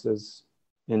boxes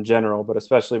in general, but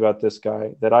especially about this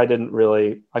guy that I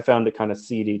found it kind of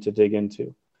seedy to dig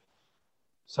into.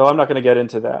 So I'm not going to get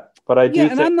into that, but I do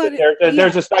think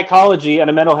there's a psychology and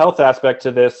a mental health aspect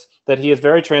to this that he is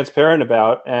very transparent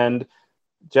about. And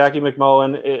Jackie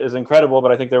McMullen is incredible,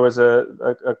 but I think there was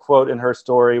a quote in her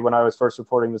story when I was first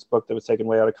reporting this book that was taken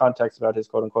way out of context about his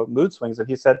quote unquote mood swings. And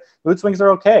he said, mood swings are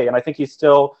okay. And I think he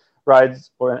still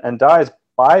rides and dies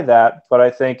by that. But I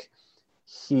think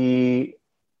he,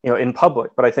 in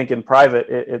public, but I think in private,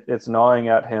 it's gnawing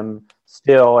at him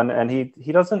still. And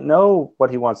he doesn't know what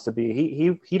he wants to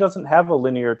be. He doesn't have a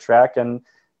linear track, and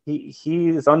he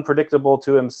is unpredictable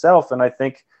to himself. And I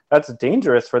think that's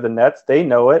dangerous for the Nets. They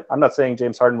know it. I'm not saying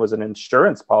James Harden was an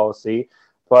insurance policy,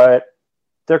 but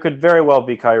there could very well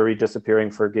be Kyrie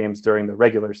disappearing for games during the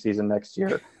regular season next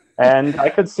year. And I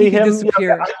could see him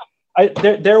disappear.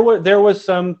 There was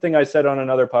something I said on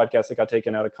another podcast that got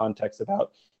taken out of context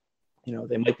about,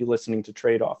 they might be listening to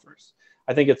trade offers.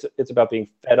 I think it's about being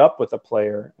fed up with a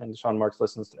player, and Sean Marks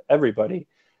listens to everybody.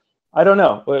 I don't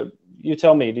know. But you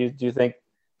tell me, do you think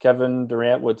Kevin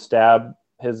Durant would stab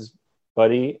his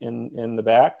buddy in the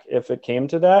back if it came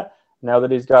to that, now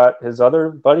that he's got his other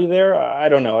buddy there? I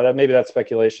don't know. Maybe that's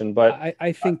speculation, but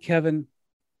I think Kevin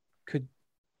could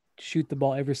shoot the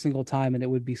ball every single time, and it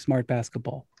would be smart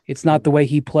basketball. It's not the way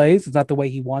he plays. It's not the way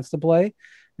he wants to play,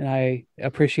 and I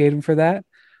appreciate him for that.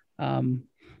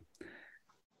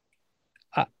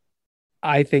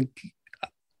 I think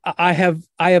I have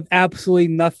absolutely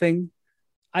nothing.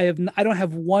 I don't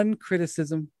have one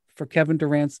criticism for Kevin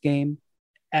Durant's game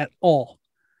at all.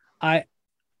 I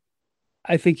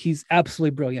think he's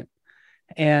absolutely brilliant.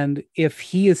 And if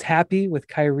he is happy with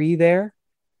Kyrie there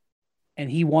and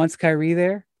he wants Kyrie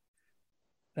there,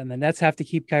 then the Nets have to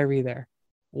keep Kyrie there.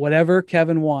 Whatever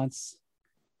Kevin wants,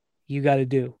 you got to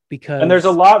do. And there's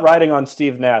a lot riding on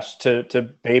Steve Nash to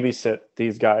babysit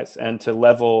these guys and to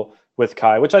level with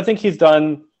Kai, which I think he's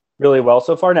done really well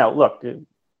so far. Now, look,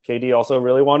 KD also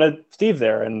really wanted Steve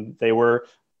there, and they were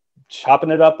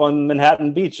chopping it up on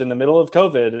Manhattan Beach in the middle of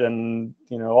COVID, and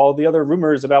all the other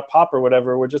rumors about Pop or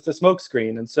whatever were just a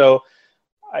smokescreen. And so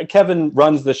Kevin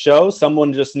runs the show.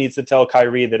 Someone just needs to tell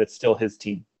Kyrie that it's still his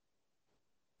team.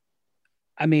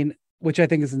 I mean, which I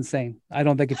think is insane. I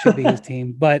don't think it should be his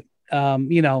team, but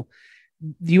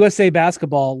USA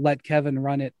Basketball let Kevin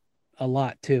run it a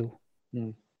lot too.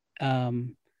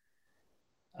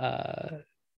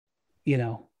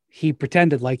 He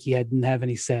pretended like he didn't have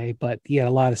any say, but he had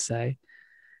a lot of say.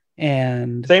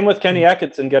 And same with Kenny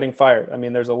Atkinson getting fired. I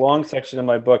mean, there's a long section in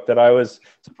my book that I was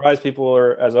surprised people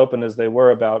were as open as they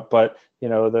were about, but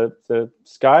the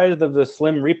sky of the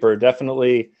Slim Reaper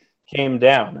definitely came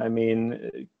down. I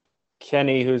mean,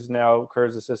 Kenny, who's now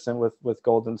Kerr's assistant with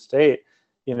Golden State,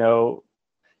 he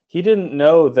didn't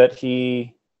know that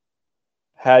he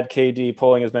had KD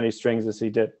pulling as many strings as he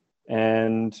did.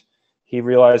 And he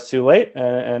realized too late,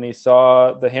 and he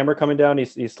saw the hammer coming down.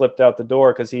 He slipped out the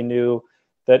door because he knew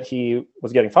that he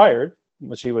was getting fired,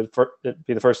 which he would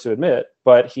be the first to admit,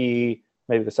 but he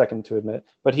maybe the second to admit.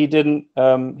 But he didn't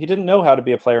know how to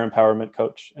be a player empowerment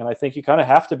coach. And I think you kind of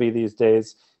have to be these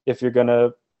days if you're going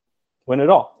to win it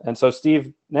all. And so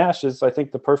Steve Nash is, I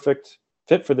think, the perfect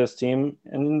fit for this team,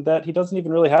 and that he doesn't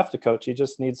even really have to coach. He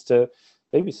just needs to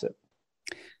babysit.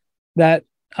 That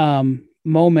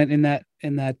moment in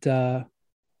that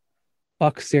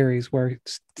Bucks series where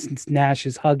Nash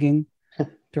is hugging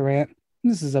Durant.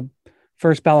 This is a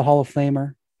first ballot Hall of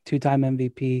Famer, 2-time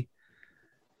MVP.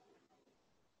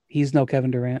 He's no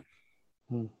Kevin Durant.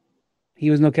 He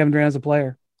was no Kevin Durant as a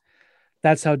player.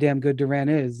 That's how damn good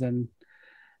Durant is. And,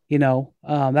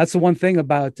 that's the one thing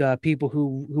about people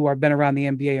who are been around the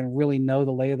NBA and really know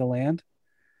the lay of the land.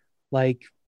 Like,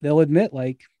 they'll admit,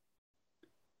 like,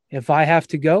 if I have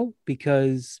to go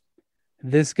because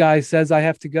this guy says I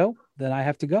have to go, then I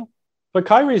have to go. But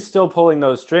Kyrie's still pulling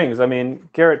those strings. I mean,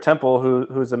 Garrett Temple,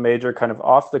 who's a major kind of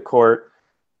off the court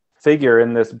figure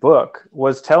in this book,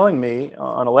 was telling me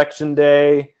on election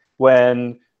day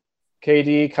when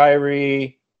KD,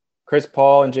 Kyrie, Chris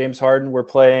Paul, and James Harden were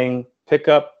playing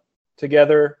pickup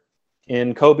together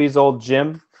in Kobe's old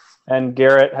gym, and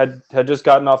Garrett had just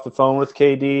gotten off the phone with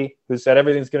KD, who said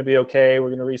everything's going to be okay. We're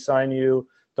going to re-sign you.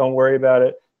 Don't worry about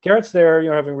it. Garrett's there,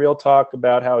 having real talk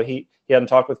about how he hadn't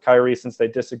talked with Kyrie since they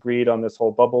disagreed on this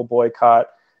whole bubble boycott.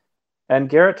 And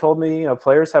Garrett told me,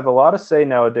 players have a lot of say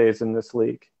nowadays in this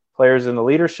league. Players in the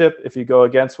leadership, if you go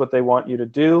against what they want you to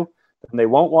do, then they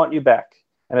won't want you back.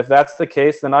 And if that's the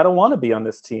case, then I don't want to be on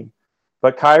this team.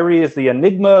 but Kyrie is the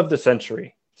enigma of the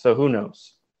century. So who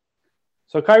knows?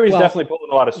 So Kyrie's definitely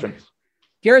pulling a lot of strings.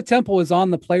 Garrett Temple is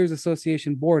on the Players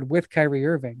Association board with Kyrie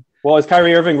Irving. Well, is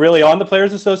Kyrie Irving really on the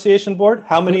Players Association board?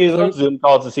 How many of those Zoom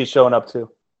calls is he showing up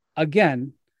to?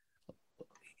 Again,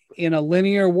 in a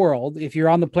linear world, if you're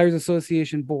on the Players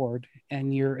Association board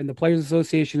and the Players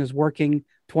Association is working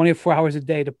 24 hours a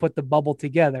day to put the bubble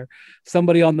together,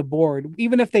 somebody on the board,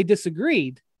 even if they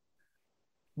disagreed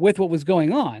with what was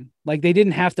going on, like they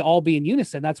didn't have to all be in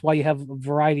unison. That's why you have a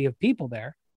variety of people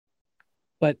there.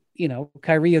 But,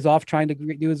 Kyrie is off trying to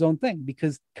do his own thing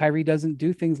because Kyrie doesn't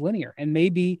do things linear. And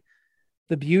maybe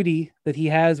the beauty that he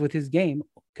has with his game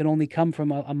can only come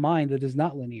from a mind that is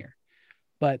not linear.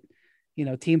 But,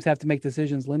 teams have to make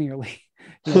decisions linearly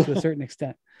to a certain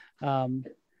extent.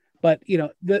 But,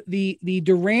 the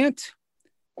Durant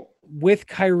with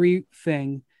Kyrie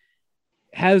thing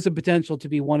has the potential to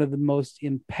be one of the most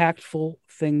impactful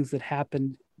things that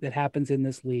happens in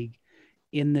this league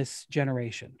in this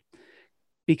generation.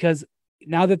 Because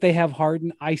now that they have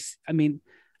Harden, I mean,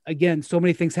 again, so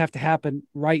many things have to happen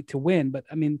right to win. But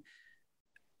I mean,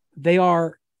 they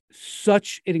are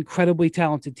such an incredibly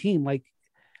talented team. Like,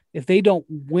 if they don't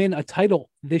win a title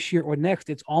this year or next,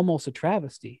 it's almost a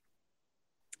travesty.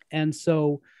 And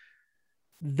so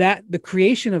that the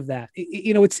creation of that,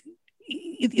 it's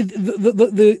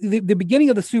the beginning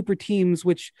of the super teams,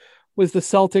 which was the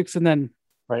Celtics and then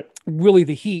really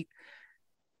the Heat.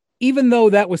 Even though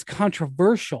that was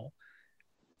controversial,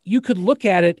 you could look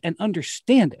at it and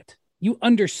understand it. You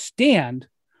understand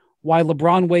why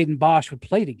LeBron, Wade, and Bosh would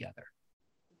play together.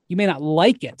 You may not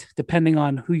like it depending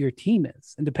on who your team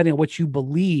is and depending on what you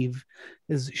believe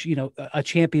is, a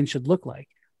champion should look like,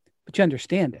 but you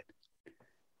understand it.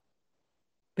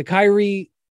 The Kyrie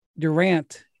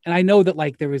Durant, and I know that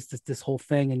like there was this whole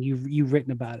thing and you've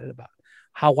written about it, about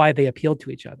why they appealed to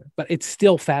each other, but it's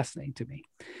still fascinating to me.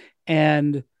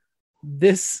 And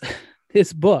this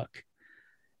book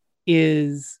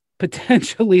is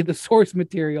potentially the source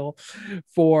material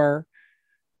for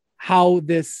how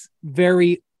this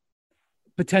very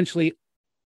potentially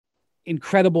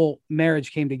incredible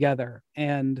marriage came together.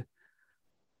 And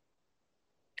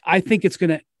I think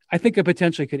it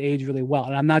potentially could age really well.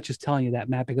 And I'm not just telling you that,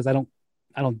 Matt, because I don't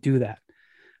do that.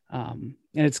 And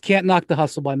it's Can't Knock the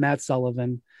Hustle by Matt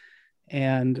Sullivan.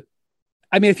 And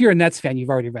I mean, if you're a Nets fan, you've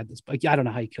already read this book. I don't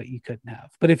know how you couldn't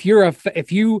have. But if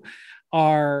you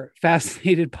are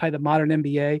fascinated by the modern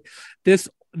NBA, this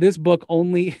book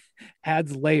only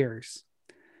adds layers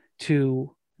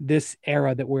to this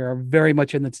era that we're very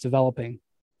much in, that's developing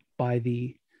by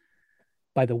the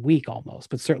week almost,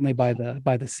 but certainly by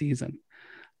the season.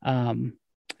 And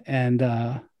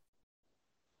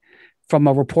from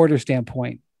a reporter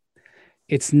standpoint,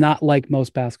 it's not like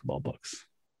most basketball books.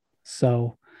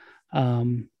 So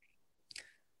thank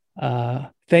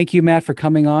you, Matt, for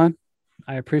coming on.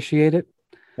 I appreciate it.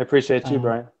 I appreciate you,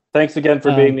 Brian. Thanks again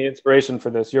for being the inspiration for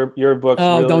this. Your book's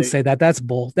really... don't say that. That's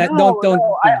bull. Don't.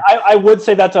 I would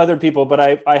say that to other people, but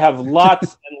I have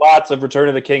lots and lots of Return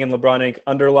of the King and LeBron Inc.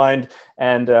 underlined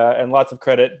and lots of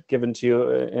credit given to you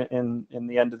in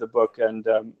the end of the book. And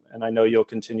I know you'll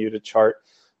continue to chart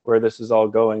where this is all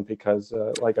going because,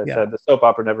 like I said, the soap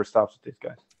opera never stops with these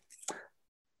guys.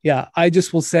 Yeah, I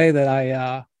just will say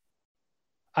that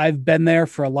I've been there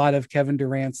for a lot of Kevin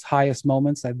Durant's highest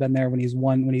moments. I've been there when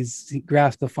he's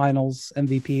grasped the finals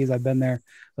MVPs. I've been there.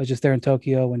 I was just there in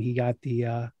Tokyo when he got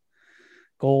the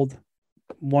gold.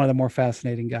 One of the more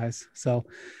fascinating guys. So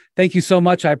thank you so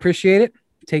much. I appreciate it.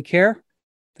 Take care.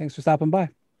 Thanks for stopping by.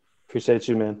 Appreciate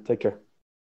you, man. Take care.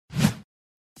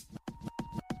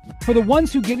 For the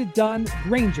ones who get it done,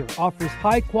 Grainger offers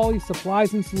high-quality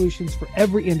supplies and solutions for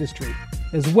every industry,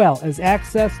 as well as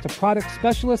access to product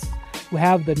specialists who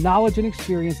have the knowledge and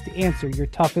experience to answer your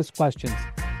toughest questions.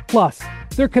 Plus,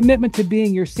 their commitment to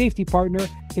being your safety partner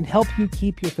can help you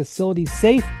keep your facilities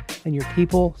safe and your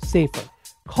people safer.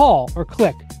 Call or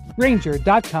click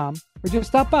Grainger.com or just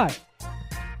stop by.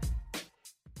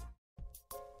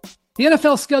 The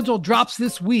NFL schedule drops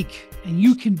this week, and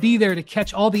you can be there to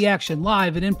catch all the action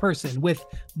live and in person with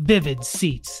Vivid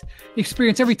Seats.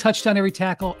 Experience every touchdown, every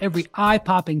tackle, every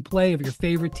eye-popping play of your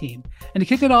favorite team. And to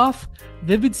kick it off,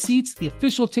 Vivid Seats, the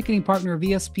official ticketing partner of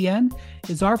ESPN,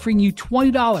 is offering you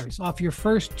 $20 off your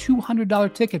first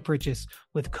 $200 ticket purchase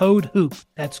with code HOOP.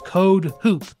 That's code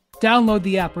HOOP. Download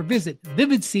the app or visit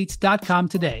vividseats.com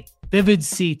today. Vivid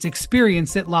Seats.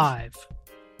 Experience it live.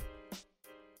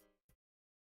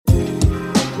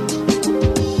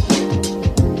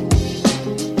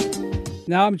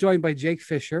 Now I'm joined by Jake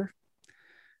Fischer,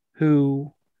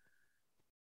 who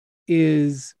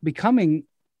is becoming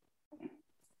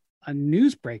a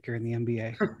newsbreaker in the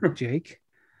NBA, Jake.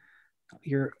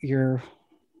 Your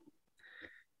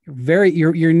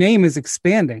name is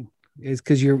expanding, is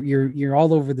because you're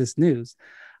all over this news.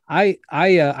 I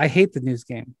hate the news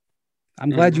game. I'm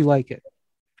glad you like it.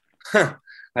 I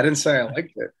didn't say I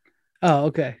liked it. Oh,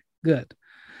 okay, good.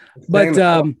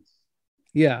 But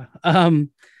yeah,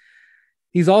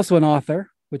 he's also an author,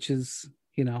 which is,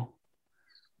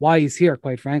 why he's here,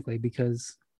 quite frankly,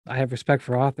 because I have respect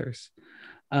for authors.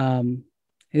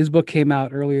 His book came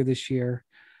out earlier this year.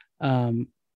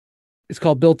 It's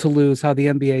called Built to Lose: How the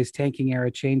NBA's Tanking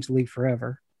Era Changed the League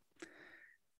Forever.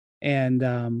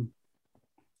 And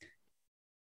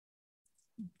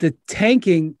the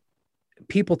tanking,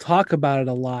 people talk about it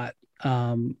a lot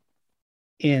during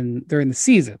the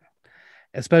season,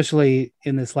 especially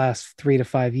in this last 3 to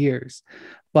 5 years.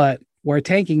 But where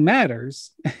tanking matters,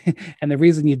 and the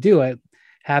reason you do it,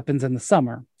 happens in the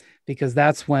summer, because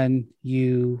that's when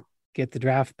you get the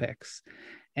draft picks.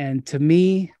 And to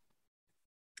me,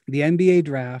 the NBA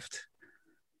draft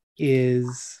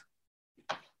is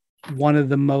one of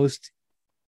the most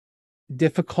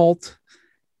difficult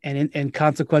and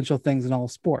consequential things in all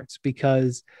sports,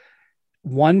 because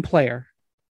one player,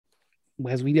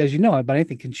 as you know, about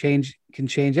anything, can change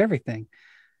everything.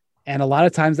 And a lot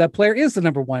of times that player is the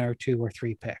number 1 or 2 or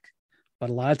 3 pick,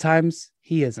 but a lot of times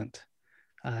he isn't.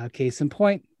 Case in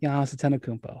point, Giannis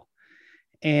Antetokounmpo.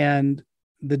 And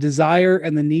the desire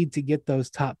and the need to get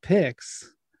those top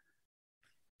picks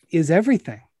is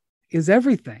everything.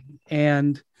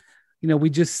 And,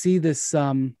 we just see this,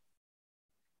 we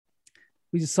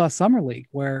just saw Summer League,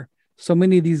 where so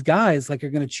many of these guys are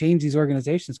going to change these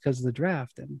organizations because of the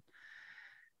draft. And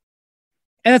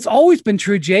it's always been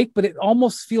true, Jake, but it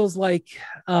almost feels like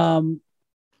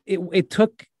it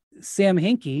took Sam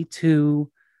Hinkie to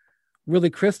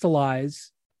really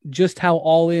crystallize just how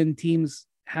all in teams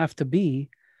have to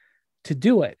be to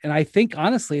do it. And I think,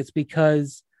 honestly, it's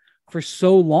because for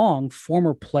so long,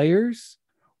 former players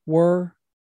were,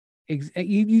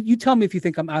 you tell me if you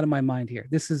think I'm out of my mind here.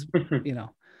 This is,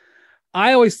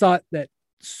 I always thought that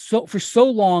for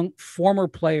so long, former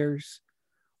players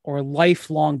or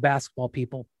lifelong basketball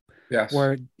people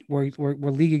were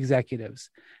league executives.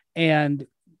 And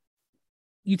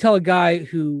you tell a guy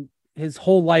who his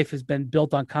whole life has been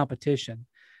built on competition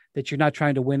that you're not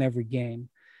trying to win every game,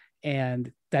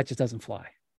 and that just doesn't fly.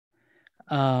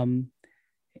 And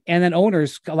then a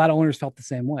lot of owners felt the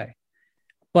same way.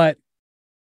 But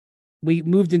we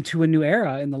moved into a new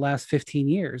era in the last 15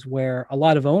 years where a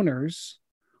lot of owners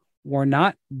were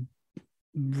not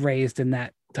raised in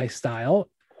that type style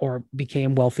or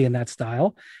became wealthy in that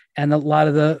style. And a lot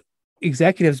of the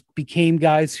executives became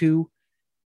guys who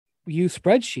used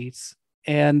spreadsheets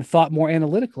and thought more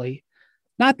analytically,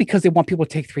 not because they want people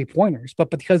to take 3-pointers,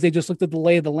 but because they just looked at the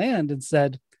lay of the land and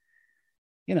said,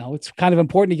 it's kind of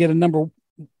important to get a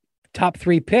top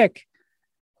 3 pick.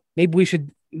 Maybe we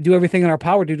should do everything in our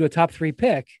power to do a top 3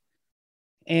 pick.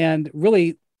 And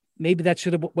really, maybe that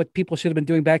should have what people should have been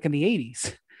doing back in the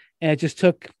 80s. And it just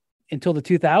took until the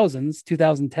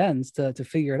 2010s to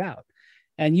figure it out.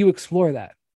 And you explore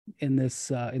that in this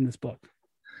book.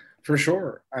 For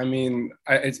sure. I mean,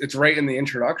 it's right in the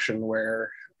introduction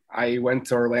where I went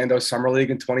to Orlando Summer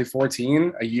League in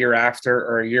 2014, a year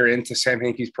into Sam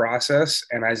Hinkie's process,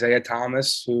 and Isaiah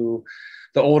Thomas,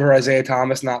 the older Isaiah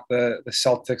Thomas, not the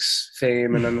Celtics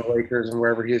fame and then the Lakers and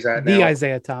wherever he's at now. The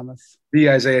Isaiah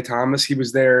Thomas. He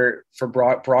was there for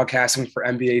broadcasting for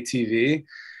NBA TV.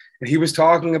 And he was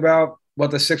talking about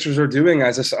what the Sixers are doing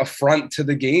as this affront to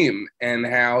the game and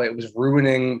how it was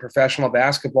ruining professional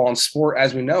basketball and sport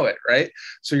as we know it, right?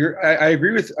 So I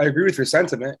agree with your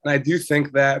sentiment. And I do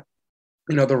think that,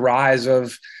 the rise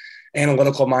of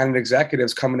analytical minded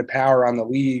executives coming to power on the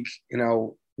league,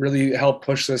 really helped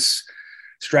push this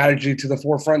strategy to the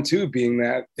forefront too, being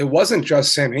that it wasn't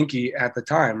just Sam Hinkie at the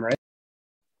time, right?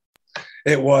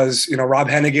 It was, Rob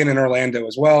Hennigan in Orlando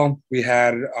as well. We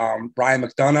had Ryan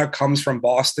McDonough comes from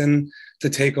Boston to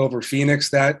take over Phoenix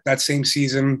that same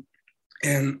season.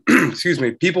 And excuse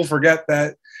me, people forget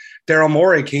that Daryl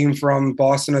Morey came from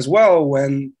Boston as well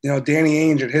when,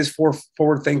 Danny Ainge and his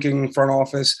forward-thinking front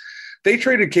office, they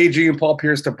traded KG and Paul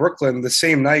Pierce to Brooklyn the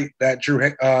same night that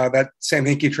Sam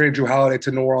Hinkie traded Drew Holiday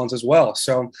to New Orleans as well.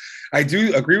 So I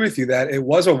do agree with you that it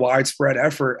was a widespread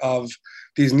effort of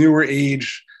these newer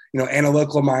age,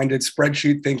 analytical minded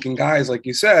spreadsheet thinking guys, like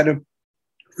you said,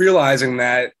 realizing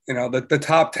that, the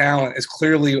top talent is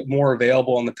clearly more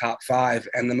available in the top 5,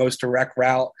 and the most direct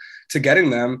route to getting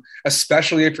them,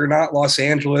 especially if you're not Los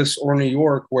Angeles or New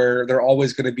York, where they're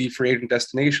always going to be free agent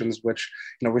destinations, which,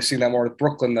 we're seeing that more with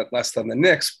Brooklyn, that less than the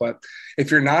Knicks. But if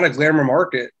you're not a glamour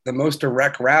market, the most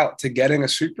direct route to getting a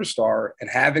superstar and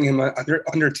having him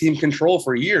under team control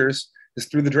for years is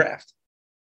through the draft.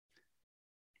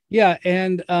 Yeah.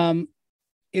 And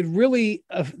it really,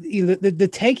 the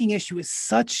tanking issue is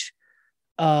such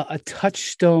a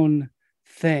touchstone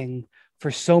thing for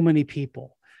so many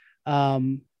people.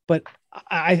 But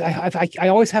I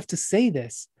always have to say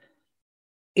this.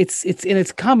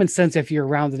 It's common sense if you're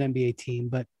around an NBA team,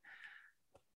 but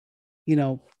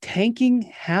tanking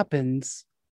happens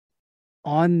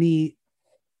on the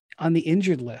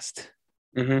injured list.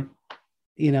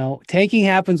 Mm-hmm. Tanking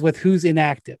happens with who's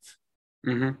inactive.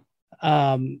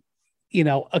 Mm-hmm.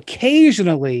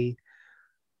 Occasionally,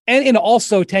 and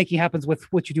also tanking happens with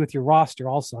what you do with your roster.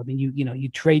 Also, I mean, you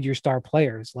trade your star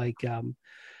players like, I'm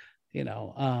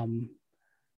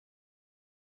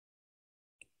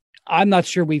not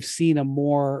sure we've seen a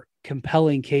more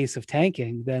compelling case of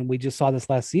tanking than we just saw this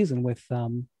last season with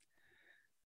the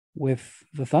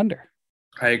Thunder.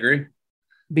 I agree.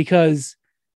 Because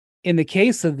in the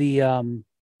case of the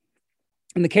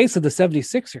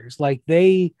 76ers, like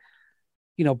they,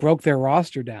 broke their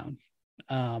roster down,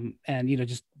 and,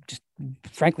 just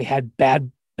frankly had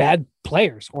bad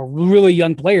players or really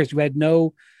young players who had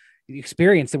no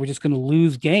experience that were just going to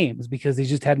lose games because they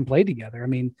just hadn't played together. I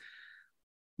mean,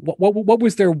 what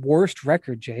was their worst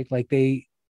record, Jake? Like they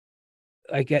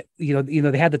had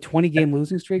the 20-game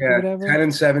losing streak or whatever.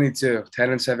 10-72,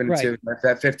 right.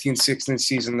 That 15-16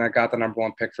 season that got the number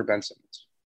one pick for Ben Simmons.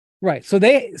 Right. So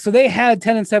they had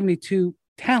 10-72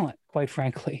 talent, quite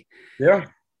frankly. Yeah.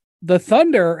 The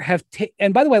Thunder have,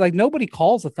 and by the way, like nobody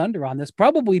calls the Thunder on this,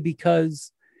 probably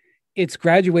because it's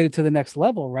graduated to the next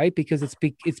level, right? Because it's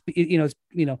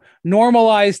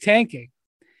normalized tanking.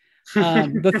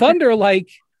 The Thunder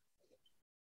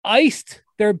iced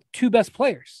their two best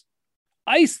players,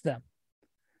 iced them.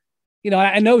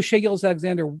 I know Shai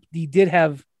Gilgeous-Alexander, he did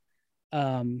have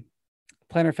plantar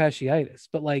fasciitis,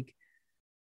 but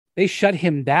they shut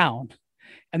him down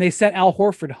and they sent Al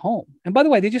Horford home. And by the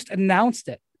way, they just announced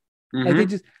it. Mm-hmm. They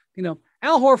just,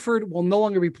 Al Horford will no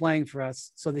longer be playing for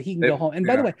us so that he can go home. And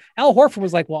by the way, Al Horford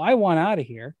was like, well, I want out of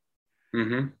here.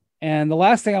 Mm-hmm. And the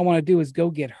last thing I want to do is go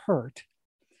get hurt.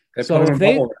 It's one of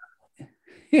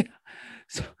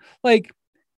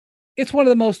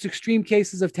the most extreme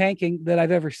cases of tanking that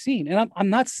I've ever seen. And I'm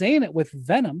not saying it with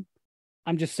venom.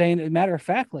 I'm just saying it matter of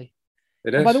factly.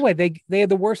 It is. By the way, they had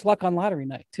the worst luck on lottery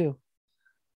night too.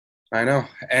 I know.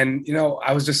 And,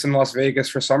 I was just in Las Vegas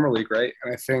for Summer League, right?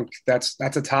 And I think that's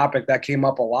a topic that came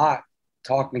up a lot,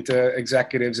 talking to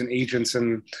executives and agents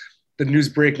and the news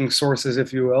breaking sources,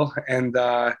 if you will. And,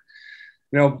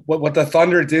 what the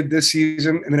Thunder did this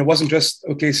season, and then it wasn't just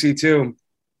OKC too.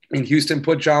 I mean, Houston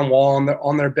put John Wall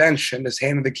on their bench and just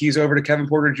handed the keys over to Kevin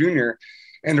Porter Jr.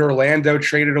 And Orlando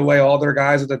traded away all their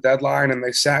guys at the deadline, and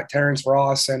they sat Terrence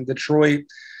Ross, and Detroit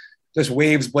just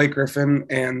waves Blake Griffin.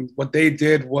 And what they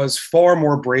did was far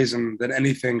more brazen than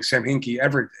anything Sam Hinkie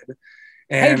ever did.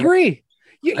 And I agree.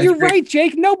 You're right,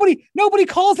 Jake. Nobody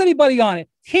calls anybody on it.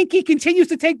 Hinkie continues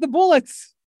to take the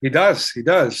bullets. He does.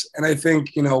 And I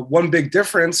think, one big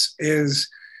difference is,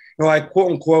 I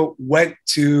quote unquote went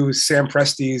to Sam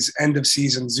Presti's end of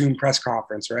season Zoom press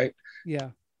conference, right? Yeah.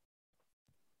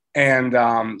 And,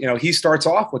 he starts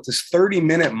off with this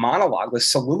 30-minute monologue, this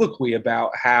soliloquy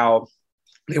about how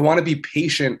they want to be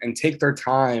patient and take their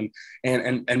time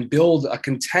and build a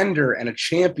contender and a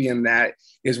champion that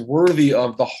is worthy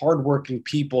of the hardworking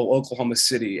people of Oklahoma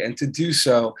City. And to do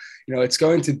so, it's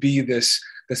going to be this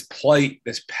plight,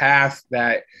 this path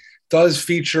that does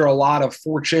feature a lot of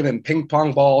fortune and ping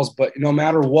pong balls, but no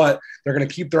matter what, they're going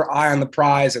to keep their eye on the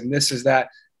prize. And this is that.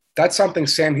 That's something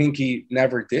Sam Hinkie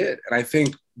never did. And I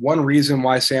think one reason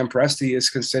why Sam Presti is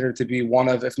considered to be one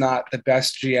of, if not the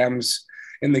best GMs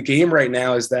in the game right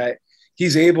now, is that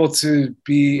he's able to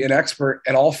be an expert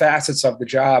at all facets of the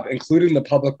job, including the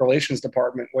public relations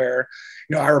department, where,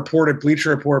 I reported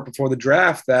Bleacher Report before the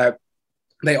draft that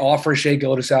they offer Shai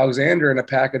Gilgeous-Alexander in a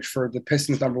package for the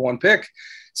Pistons' #1 pick.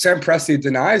 Sam Presti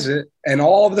denies it, and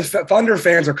all of the Thunder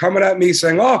fans are coming at me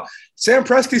saying, oh, Sam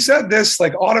Presti said this,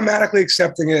 automatically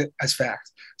accepting it as fact.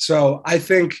 So I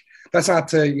think that's not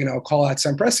to, call out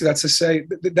Sam Presti. That's to say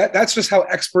that's just how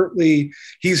expertly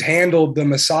he's handled the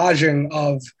massaging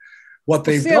of what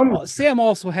they've done. Sam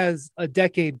also has a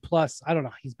decade plus. I don't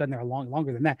know. He's been there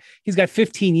longer than that. He's got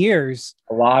 15 years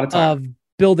a lot of time of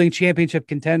building championship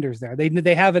contenders there. They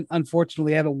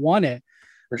unfortunately haven't won it,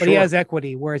 but he has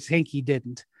equity, whereas Hinkie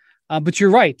didn't. But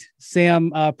you're right.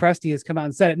 Sam Presti has come out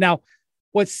and said it. Now,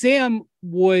 what Sam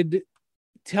would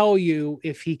tell you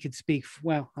if he could speak,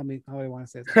 well, I mean, how do I want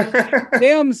to say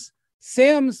this?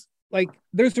 Sam's like,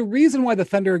 there's a reason why the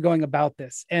Thunder are going about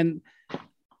this. And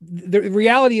the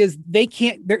reality is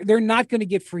they're not going to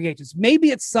get free agents.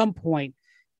 Maybe at some point,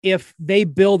 if they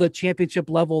build a championship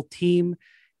level team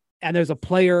and there's a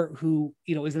player who,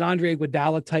 is an Andre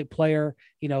Iguodala type player,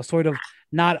 sort of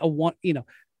not a one,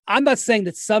 I'm not saying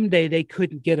that someday they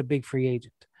couldn't get a big free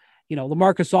agent.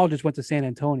 LaMarcus Aldridge went to San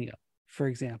Antonio, for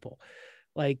example.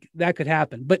 Like that could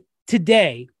happen. But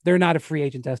today, they're not a free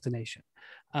agent destination.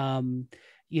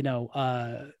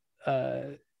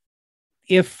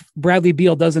 If Bradley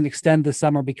Beal doesn't extend this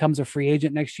summer, becomes a free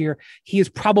agent next year, he is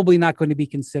probably not going to be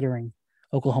considering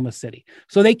Oklahoma City.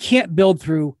 So they can't build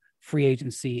through free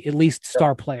agency, at least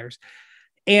star players.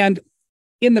 And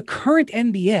in the current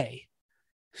NBA,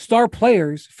 star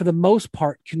players, for the most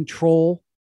part, control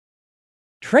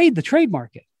the trade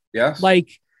market. Yes.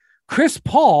 Like Chris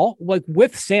Paul, like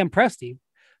with Sam Presti,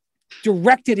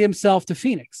 directed himself to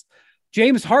Phoenix.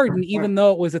 James Harden, even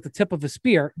though it was at the tip of the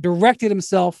spear, directed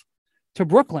himself to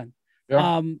Brooklyn.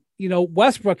 Yeah.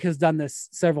 Westbrook has done this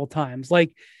several times.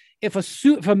 Like if a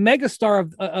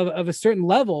megastar of a certain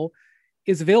level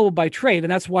is available by trade,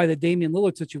 and that's why the Damian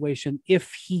Lillard situation,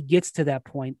 if he gets to that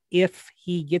point,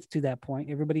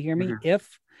 everybody hear me? Mm-hmm.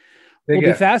 Will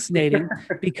be fascinating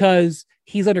because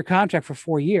he's under contract for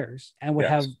 4 years and would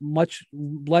have much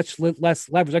less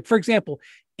leverage. Like, for example,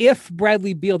 if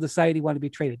Bradley Beal decided he wanted to be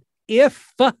traded,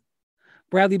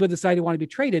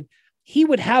 he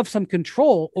would have some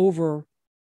control over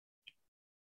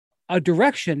a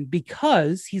direction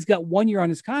because he's got 1 year on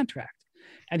his contract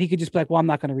and he could just be like, well, I'm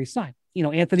not going to resign.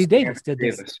 Anthony Davis did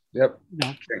this. Yep.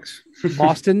 Thanks.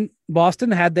 Boston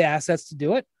had the assets to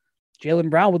do it.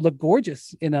 Jaylen Brown would look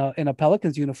gorgeous in a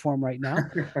Pelicans uniform right now.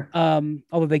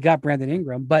 Although they got Brandon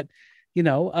Ingram, but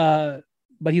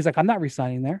he's like, I'm not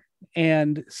resigning there.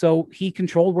 And so he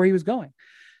controlled where he was going.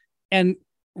 And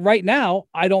right now,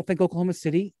 I don't think Oklahoma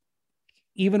City,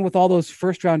 even with all those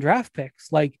first round draft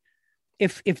picks, like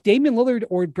if Damian Lillard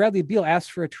or Bradley Beal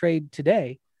asked for a trade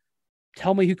today,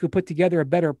 tell me who could put together a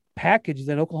better package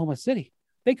than Oklahoma City.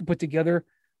 They could put together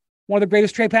one of the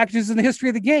greatest trade packages in the history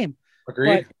of the game.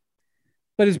 Agreed.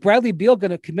 But is Bradley Beal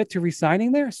going to commit to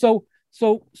resigning there? So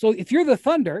if you're the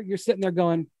Thunder, you're sitting there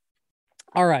going,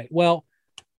 all right, well,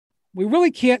 we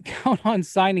really can't count on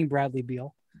signing Bradley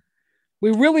Beal.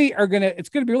 It's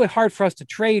going to be really hard for us to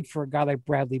trade for a guy like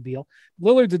Bradley Beal.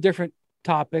 Lillard's a different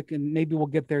topic, and maybe we'll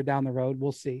get there down the road.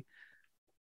 We'll see.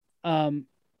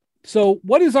 So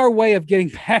what is our way of getting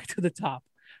back to the top?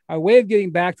 Our way of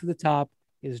getting back to the top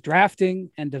is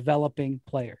drafting and developing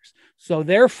players. So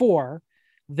therefore,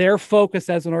 their focus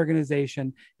as an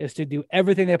organization is to do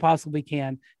everything they possibly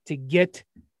can to get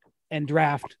and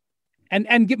draft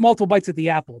and get multiple bites at the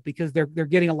apple, because they're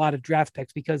getting a lot of draft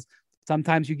picks, because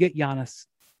sometimes you get Giannis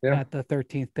at the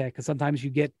 13th pick, and sometimes you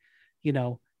get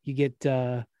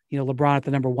LeBron at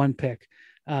the number 1 pick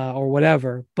or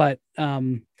whatever. But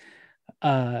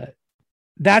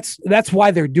that's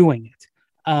why they're doing it.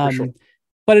 Sure.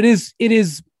 But it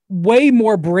is way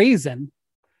more brazen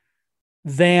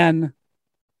than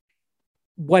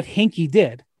what Hinkie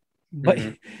did. But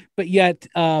yet,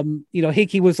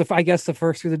 Hinkie was, the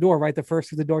first through the door, right? The first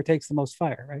through the door takes the most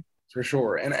fire, right? For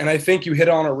sure. And I think you hit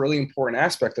on a really important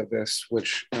aspect of this,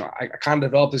 which I kind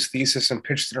of developed this thesis and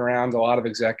pitched it around a lot of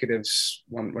executives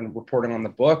when reporting on the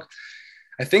book.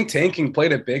 I think tanking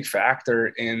played a big factor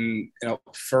in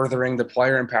furthering the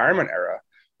player empowerment era,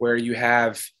 where you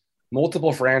have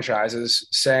multiple franchises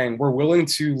saying we're willing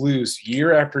to lose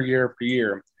year after year after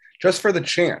year just for the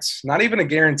chance, not even a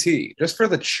guarantee, just for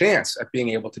the chance at being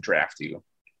able to draft you.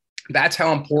 That's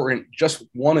how important just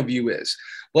one of you is,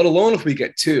 let alone if we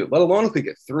get 2, let alone if we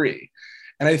get 3.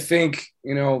 And I think,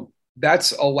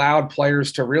 that's allowed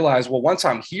players to realize, well, once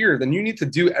I'm here, then you need to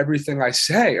do everything I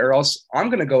say, or else I'm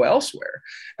going to go elsewhere.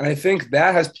 And I think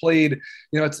that has played,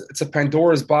 it's a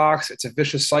Pandora's box. It's a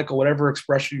vicious cycle, whatever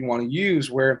expression you want to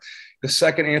use, where the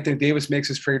second Anthony Davis makes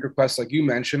his trade request, like you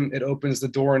mentioned, it opens the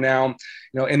door now,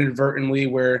 inadvertently,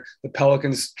 where the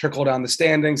Pelicans trickle down the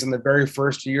standings in the very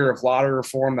first year of lottery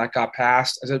reform that got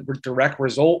passed as a direct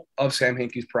result of Sam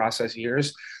Hinkie's process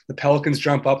years. The Pelicans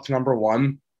jump up to number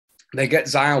 1. They get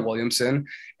Zion Williamson,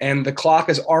 and the clock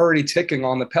is already ticking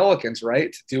on the Pelicans,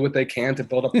 right, to do what they can to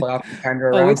build a playoff contender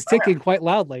around. It's ticking quite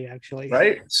loudly, actually.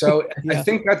 Right. So I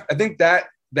think that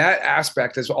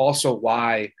aspect is also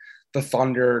why the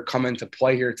Thunder come into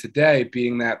play here today,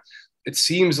 being that it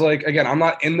seems like, again, I'm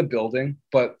not in the building,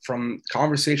 but from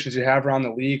conversations you have around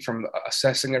the league, from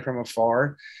assessing it from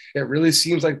afar, it really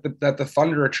seems like that the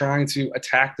Thunder are trying to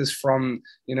attack this from,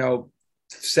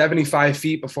 75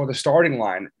 feet before the starting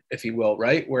line, if you will,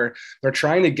 right? Where they're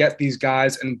trying to get these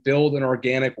guys and build an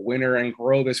organic winner and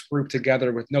grow this group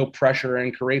together with no pressure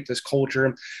and create this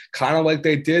culture, kind of like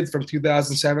they did from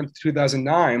 2007 to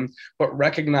 2009, but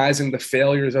recognizing the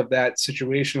failures of that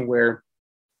situation where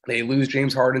they lose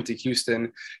James Harden to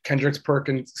Houston. Kendrick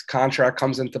Perkins' contract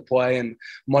comes into play and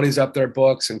muddies up their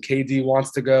books, and KD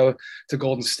wants to go to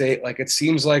Golden State. Like, it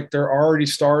seems like they're already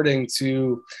starting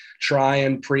to try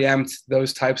and preempt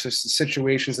those types of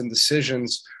situations and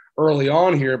decisions early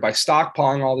on here by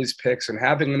stockpiling all these picks and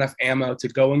having enough ammo to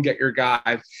go and get your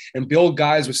guy and build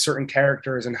guys with certain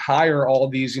characters and hire all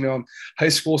these, high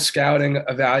school scouting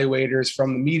evaluators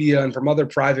from the media and from other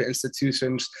private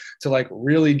institutions to like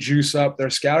really juice up their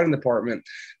scouting department.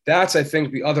 That's, I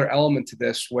think, the other element to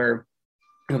this, where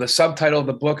the subtitle of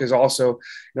the book is also,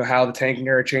 how the tanking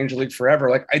era changed the league forever.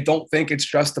 Like, I don't think it's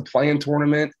just the play-in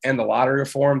tournament and the lottery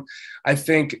reform. I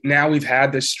think now we've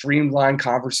had this streamlined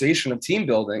conversation of team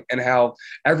building and how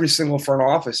every single front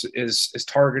office is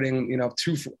targeting,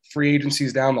 2 free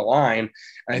agencies down the line.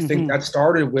 And I think that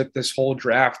started with this whole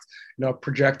draft,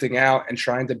 projecting out and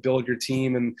trying to build your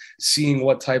team and seeing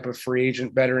what type of free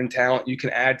agent, veteran talent you can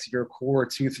add to your core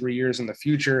 2-3 years in the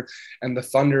future. And the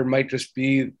Thunder might just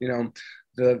be,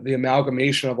 the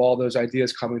amalgamation of all those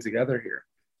ideas coming together here.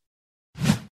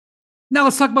 Now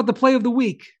let's talk about the play of the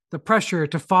week. The pressure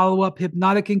to follow up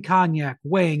Hypnotic and Cognac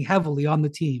weighing heavily on the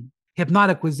team.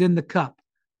 Hypnotic was in the cup,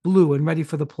 blue and ready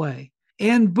for the play.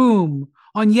 And boom,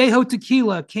 Añejo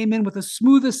Tequila came in with a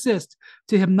smooth assist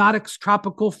to Hypnotic's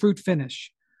tropical fruit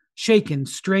finish. Shaken,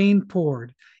 strained,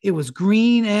 poured. It was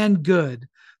green and good.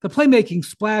 The playmaking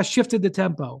splash shifted the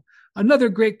tempo. Another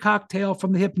great cocktail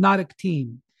from the Hypnotic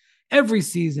team. Every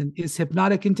season is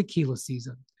Hypnotic and Tequila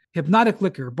season. Hypnotic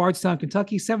Liquor, Bardstown,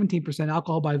 Kentucky, 17%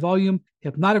 alcohol by volume.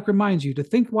 Hypnotic reminds you to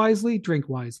think wisely, drink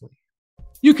wisely.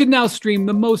 You can now stream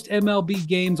the most MLB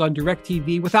games on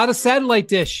DirecTV without a satellite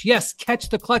dish. Yes, catch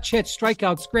the clutch hits,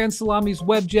 strikeouts, grand salamis,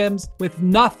 web gems with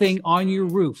nothing on your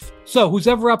roof. So who's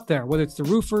ever up there, whether it's the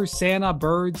roofers, Santa,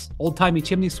 birds, old-timey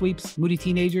chimney sweeps, moody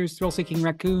teenagers, thrill-seeking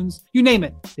raccoons, you name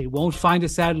it, they won't find a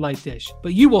satellite dish.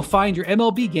 But you will find your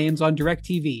MLB games on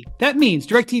DirecTV. That means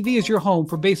DirecTV is your home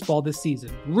for baseball this season.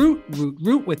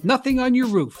 Root with nothing on your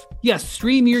roof. Yes,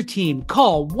 stream your team.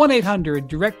 Call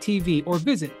 1-800-DirecTV or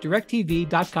visit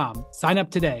DirecTV.com. Sign up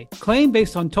today. Claim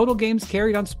based on total games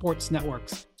carried on sports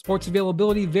networks. Sports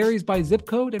availability varies by zip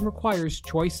code and requires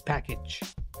choice package.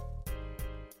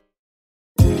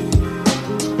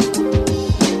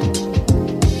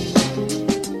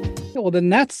 Well, the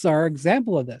Nets are an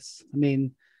example of this. I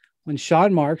mean, when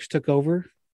Sean Marks took over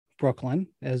Brooklyn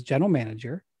as general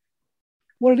manager,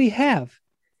 what did he have?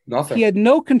 Nothing. He had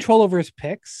no control over his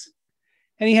picks,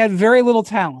 and he had very little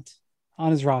talent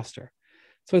on his roster.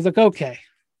 So he's like, okay,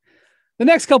 the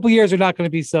next couple of years are not going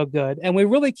to be so good, and we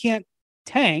really can't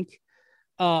tank,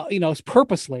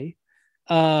 purposely.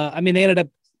 I mean, they ended up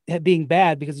being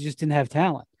bad because they just didn't have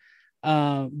talent.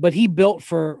 But he built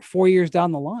for 4 years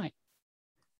down the line,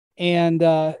 and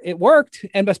it worked.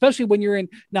 And especially when you're in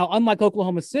now, unlike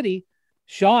Oklahoma City,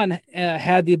 Sean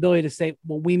had the ability to say,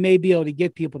 well, we may be able to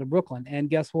get people to Brooklyn. And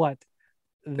guess what?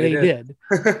 They did.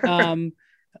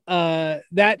 But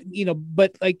when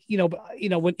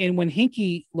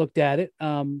Hinkie looked at it,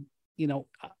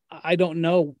 I don't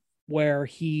know where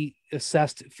he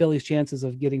assessed Philly's chances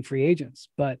of getting free agents,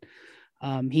 but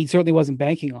he certainly wasn't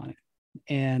banking on it.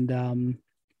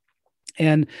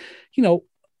 And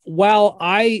while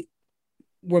I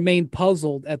remain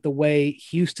puzzled at the way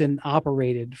Houston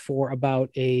operated for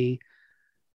about a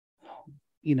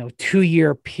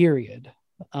 2-year period,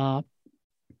 I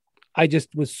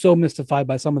just was so mystified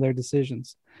by some of their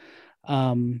decisions.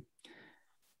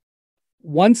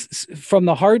 Once from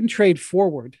the Harden trade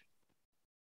forward,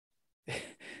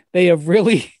 they have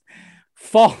really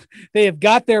they have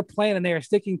got their plan and they are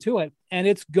sticking to it, and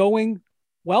it's going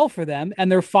well for them.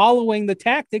 And they're following the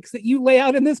tactics that you lay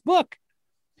out in this book.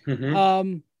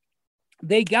 Mm-hmm.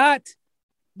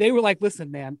 They were like, listen,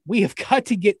 man, we have got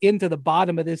to get into the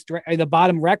bottom of this the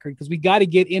bottom record, because we got to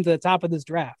get into the top of this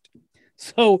draft.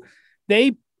 So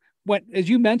they went, as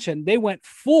you mentioned, they went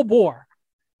full bore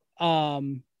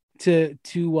to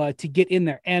get in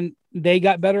there, and they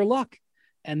got better luck,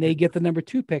 and they get the number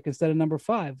 2 pick instead of number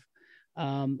 5.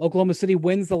 Oklahoma City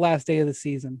wins the last day of the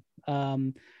season.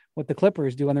 What the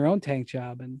Clippers do on their own tank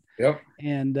job,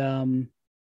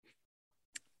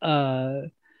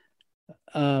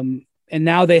 And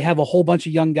now they have a whole bunch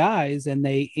of young guys, and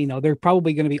they're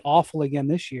probably going to be awful again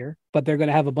this year, but they're going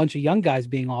to have a bunch of young guys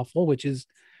being awful, which is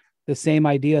the same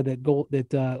idea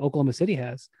that Oklahoma City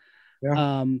has.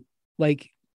 Yeah. Like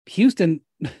Houston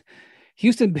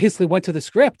basically went to the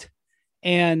script.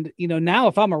 And, now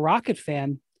if I'm a Rocket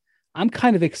fan, I'm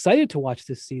kind of excited to watch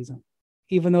this season,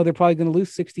 even though they're probably going to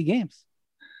lose 60 games.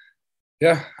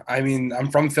 Yeah. I mean,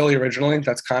 I'm from Philly originally.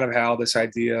 That's kind of how this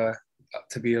idea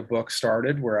to be a book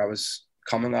started, where I was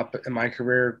coming up in my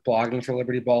career blogging for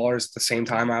Liberty Ballers at the same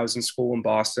time I was in school in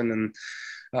Boston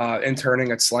and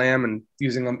interning at Slam and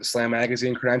using a Slam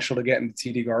magazine credential to get into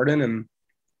TD Garden. And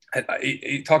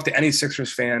I talked to any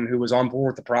Sixers fan who was on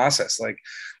board with the process. Like,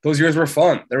 those years were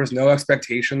fun. There was no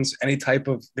expectations. Any type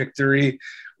of victory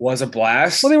was a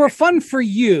blast. Well, they were fun for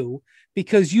you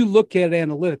because you look at it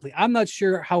analytically. I'm not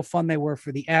sure how fun they were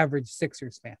for the average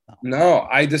Sixers fan, though. No,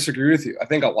 I disagree with you. I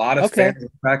think a lot of fans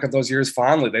look back at those years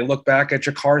fondly. They look back at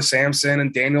Jakar Sampson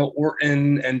and Daniel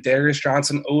Orton and Darius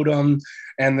Johnson Odom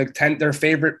and their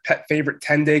favorite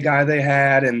 10-day guy they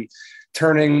had, and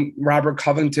turning Robert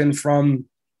Covington from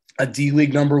a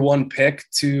D-League #1 pick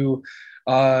to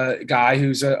a guy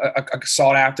who's a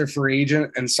sought-after free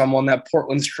agent and someone that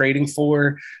Portland's trading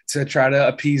for to try to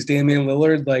appease Damian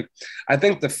Lillard. Like, I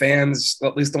think the fans,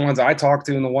 at least the ones I talked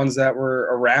to and the ones that were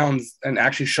around and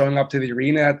actually showing up to the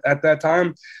arena at that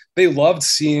time, they loved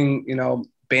seeing,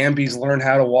 Bambies learn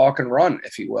how to walk and run,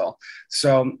 if you will.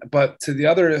 So, but to the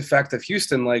other effect of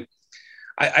Houston, like,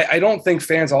 I don't think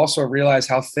fans also realize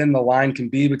how thin the line can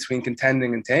be between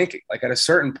contending and tanking. Like, at a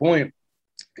certain point,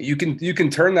 you can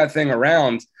turn that thing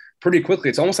around pretty quickly.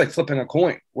 It's almost like flipping a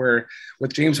coin, where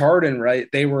with James Harden, right,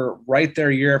 they were right there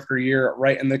year after year,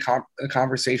 right in the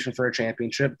conversation for a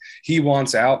championship. He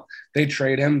wants out. They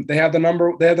trade him. They have the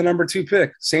number 2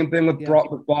 pick. Same thing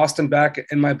with Boston back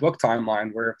in my book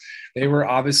timeline, where they were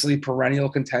obviously perennial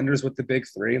contenders with the big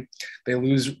 3. They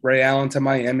lose Ray Allen to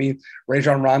Miami.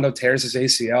 Rajon Rondo tears his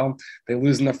ACL. They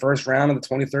lose in the first round of the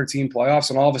 2013 playoffs,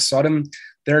 and all of a sudden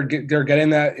they're getting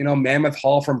that, mammoth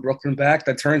haul from Brooklyn back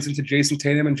that turns into Jason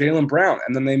Tatum and Jaylen Brown.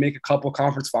 And then they make a couple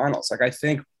conference finals. Like, I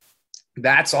think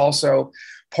that's also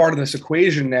part of this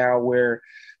equation now, where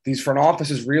these front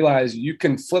offices realize you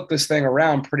can flip this thing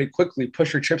around pretty quickly,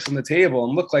 push your chips on the table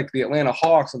and look like the Atlanta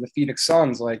Hawks or the Phoenix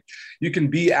Suns. Like, you can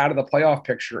be out of the playoff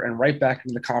picture and right back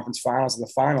into the conference finals and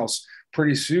the finals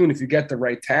pretty soon if you get the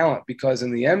right talent. Because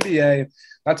in the NBA,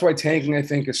 that's why tanking, I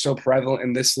think, is so prevalent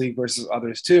in this league versus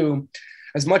others too.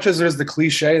 As much as there's the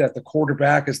cliche that the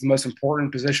quarterback is the most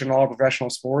important position in all professional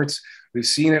sports, we've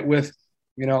seen it with,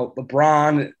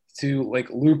 LeBron to like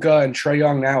Luka and Trae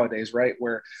Young nowadays, right?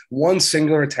 Where one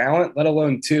singular talent, let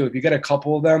alone 2, if you get a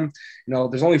couple of them,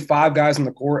 there's only 5 guys on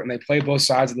the court and they play both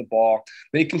sides of the ball.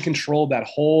 They can control that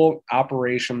whole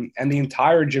operation and the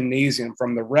entire gymnasium,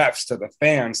 from the refs to the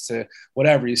fans to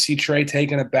whatever. You see Trae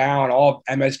taking a bow and all of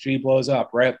MSG blows up,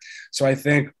 right? So I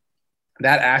think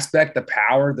that aspect, the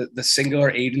power, the singular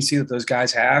agency that those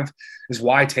guys have, is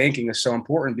why tanking is so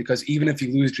important. Because even if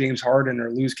you lose James Harden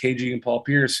or lose KG and Paul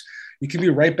Pierce, you can be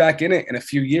right back in it in a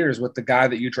few years with the guy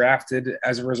that you drafted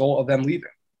as a result of them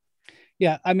leaving.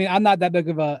 Yeah, I mean, I'm not that big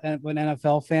of an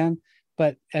NFL fan,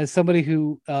 but as somebody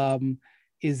who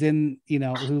is in,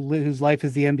 whose life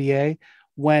is the NBA,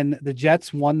 when the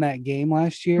Jets won that game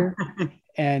last year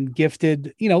and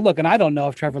gifted, look, and I don't know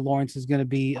if Trevor Lawrence is going to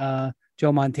be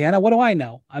Joe Montana. What do I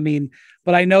know? I mean,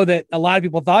 but I know that a lot of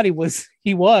people thought he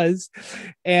was,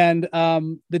 and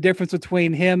the difference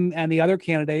between him and the other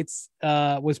candidates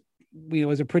was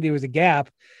a gap.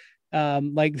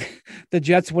 Like the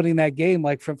Jets winning that game,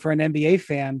 like for an NBA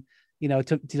fan,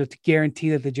 to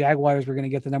guarantee that the Jaguars were going to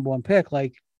get the #1 pick,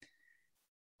 like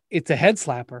it's a head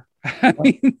slapper. I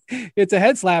mean, it's a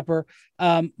head slapper,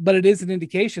 but it is an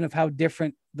indication of how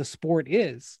different the sport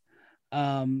is,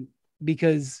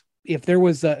 because if there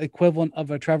was an equivalent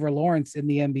of a Trevor Lawrence in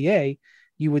the NBA,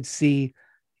 you would see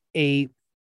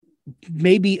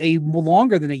maybe a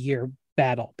longer than a year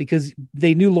battle, because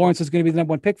they knew Lawrence was going to be the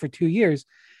 #1 pick for 2 years.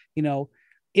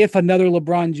 If another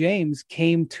LeBron James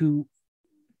came to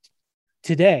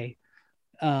today,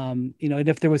 and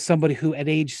if there was somebody who at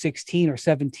age 16 or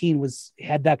 17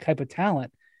 had that type of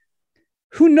talent,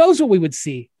 who knows what we would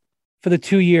see for the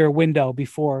 2-year window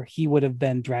before he would have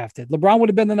been drafted. LeBron would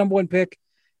have been the #1 pick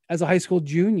as a high school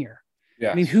junior.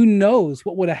 Yeah. I mean, who knows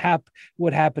what would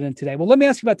happen in today? Well, let me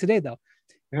ask you about today, though.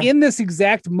 Yeah. In this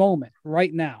exact moment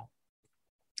right now,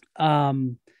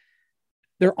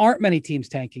 there aren't many teams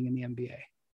tanking in the NBA.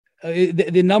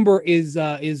 The number is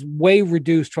way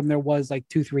reduced from there was like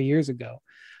 2-3 years ago.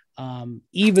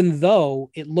 Even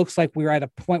though it looks like we're at a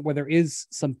point where there is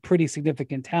some pretty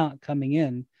significant talent coming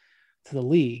in, to the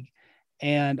league.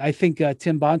 And I think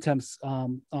Tim Bontemps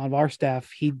on our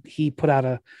staff, he put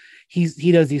out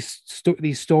he does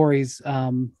these stories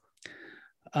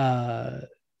a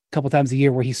couple times a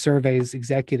year where he surveys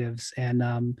executives,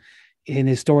 and in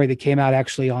his story that came out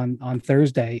actually on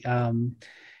Thursday,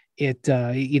 it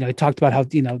talked about how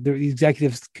the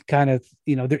executives kind of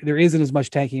there isn't as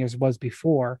much tanking as was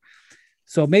before,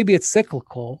 so maybe it's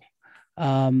cyclical.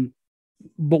 But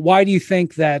why do you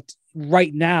think that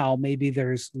right now maybe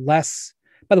there's less?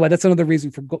 By the way, that's another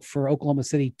reason for Oklahoma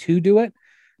City to do it,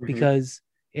 because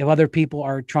if other people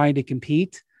are trying to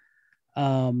compete,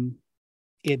 going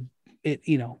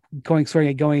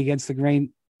against the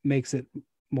grain makes it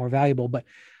more valuable. But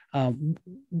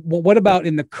what about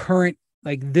in the current,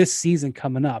 like this season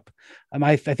coming up?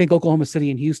 I think Oklahoma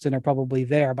City and Houston are probably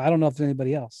there, but I don't know if there's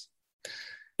anybody else.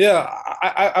 Yeah,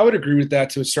 I would agree with that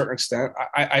to a certain extent.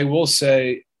 I will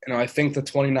say, I think the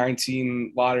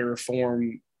 2019 lottery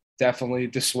reform definitely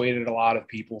dissuaded a lot of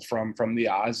people from the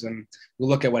odds. And we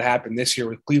look at what happened this year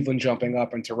with Cleveland jumping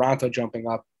up and Toronto jumping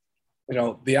up.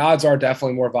 The odds are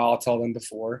definitely more volatile than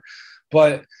before.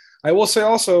 But I will say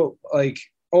also,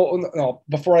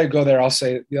 before I go there, I'll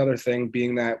say the other thing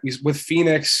being that with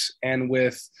Phoenix and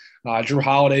with Drew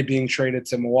Holiday being traded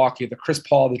to Milwaukee, the Chris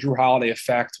Paul, the Drew Holiday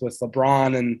effect with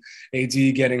LeBron and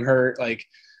AD getting hurt,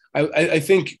 I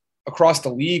think across the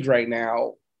league right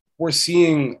now, we're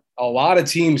seeing a lot of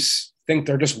teams think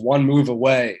they're just one move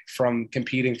away from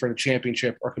competing for the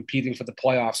championship or competing for the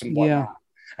playoffs and whatnot. Yeah.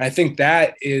 And I think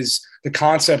that is the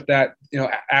concept that,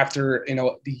 after,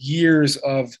 the years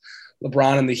of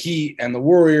LeBron and the Heat and the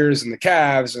Warriors and the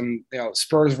Cavs and,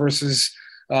 Spurs versus,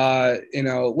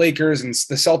 Lakers and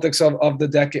the Celtics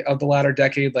of the latter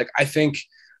decade. I think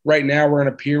right now we're in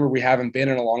a period where we haven't been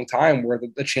in a long time, where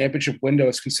the championship window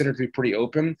is considered to be pretty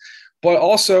open. But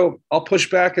also I'll push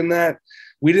back in that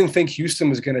we didn't think Houston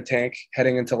was going to tank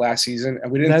heading into last season,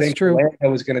 and we didn't think Atlanta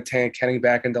was going to tank heading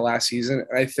back into last season.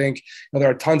 And I think there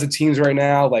are tons of teams right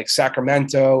now like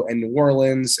Sacramento and New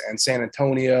Orleans and San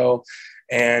Antonio,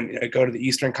 and go to the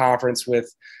Eastern Conference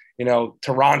with,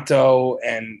 Toronto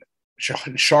and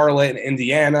Charlotte and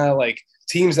Indiana,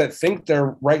 teams that think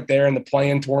they're right there in the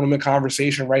play-in tournament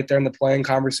conversation, right there in the play-in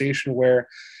conversation where,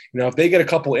 if they get a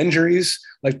couple injuries,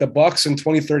 like the Bucks in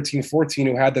 2013-14,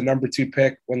 who had the number 2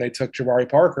 pick when they took Jabari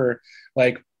Parker,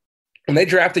 when they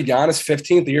drafted Giannis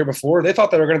 15th the year before, they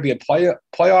thought they were going to be a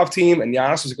playoff team, and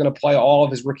Giannis was going to play all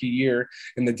of his rookie year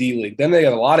in the D League. Then they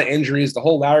had a lot of injuries, the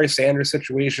whole Larry Sanders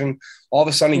situation. All of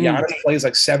a sudden, Giannis plays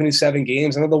 77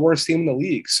 games, and they're the worst team in the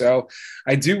league. So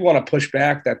I do want to push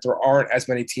back that there aren't as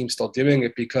many teams still doing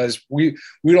it, because we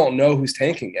don't know who's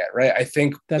tanking yet, right? I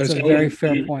think that's a very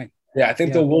fair point. Yeah, I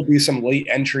think there will be some late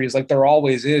entries, like there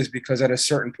always is, because at a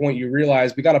certain point you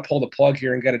realize we got to pull the plug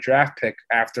here and get a draft pick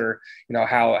after,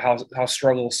 how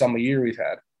struggle-some a year we've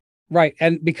had. Right,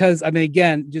 and because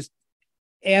again, just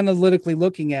analytically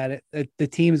looking at it, the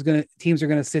teams are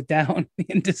gonna sit down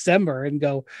in December and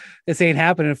go, "This ain't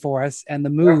happening for us," and the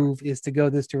move is to go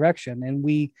this direction, and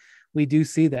we do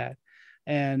see that,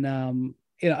 and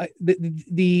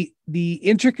the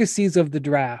intricacies of the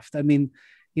draft.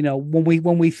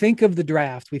 When we think of the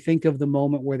draft, we think of the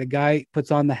moment where the guy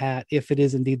puts on the hat, if it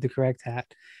is indeed the correct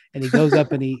hat, and he goes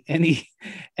up and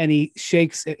he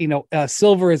shakes.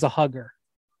 Silver is a hugger.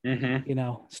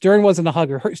 Mm-hmm. Stern wasn't a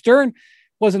hugger. Stern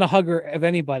wasn't a hugger of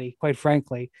anybody, quite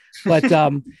frankly. But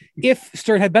if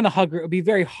Stern had been a hugger, it would be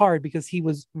very hard because he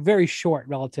was very short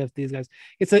relative to these guys.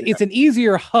 It's an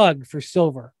easier hug for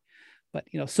Silver, but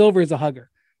Silver is a hugger.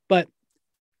 But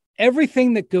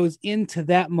everything that goes into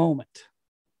that moment,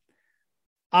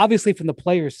 obviously from the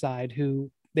players' side, who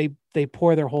they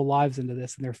pour their whole lives into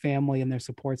this and their family and their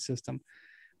support system.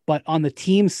 But on the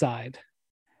team side,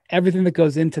 everything that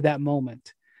goes into that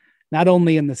moment, not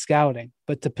only in the scouting,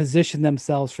 but to position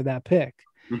themselves for that pick.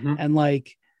 Mm-hmm. And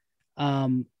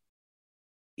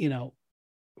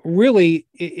really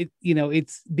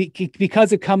it's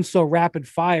because it comes so rapid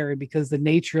fire, and because the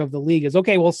nature of the league is,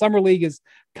 okay, well, summer league is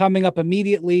coming up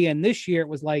immediately. And this year it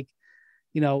was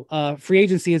free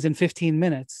agency is in 15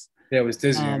 minutes. Yeah, it was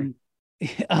dizzying.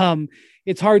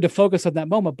 It's hard to focus on that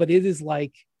moment, but it is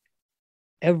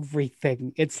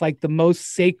everything. It's the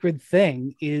most sacred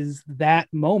thing is that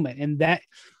moment. And that,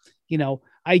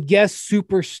 I guess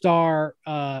superstar,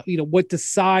 what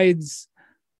decides,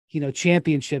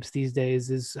 championships these days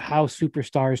is how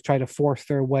superstars try to force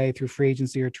their way through free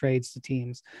agency or trades to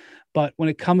teams. But when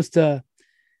it comes to,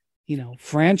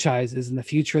 franchises and the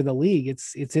future of the league,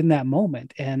 it's in that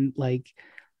moment. And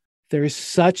there's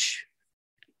such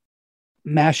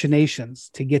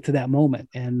machinations to get to that moment.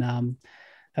 And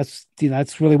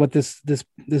that's really what this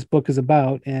book is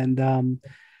about. And the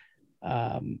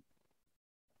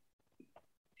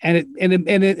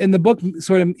book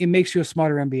sort of, it makes you a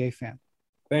smarter NBA fan.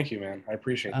 Thank you, man. I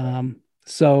appreciate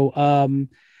that.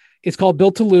 It's called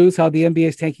Built to Lose: How the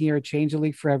NBA's Tanking Era Changed the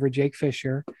League Forever. Jake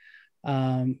Fischer.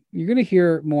 You're going to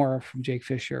hear more from Jake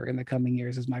Fischer in the coming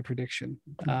years, is my prediction.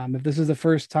 If this is the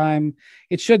first time,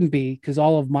 it shouldn't be, because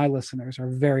all of my listeners are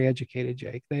very educated,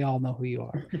 Jake. They all know who you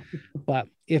are. But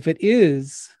if it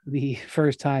is the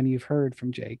first time you've heard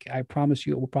from Jake, I promise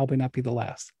you it will probably not be the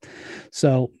last.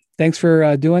 So thanks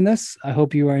for doing this. I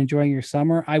hope you are enjoying your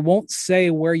summer. I won't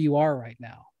say where you are right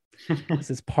now. This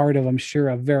is part of, I'm sure,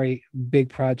 a very big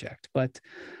project, but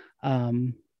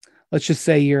let's just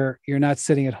say you're not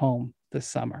sitting at home this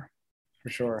summer. For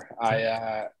sure.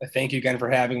 I thank you again for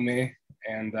having me,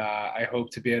 and I hope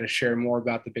to be able to share more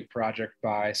about the big project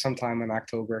by sometime in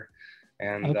October.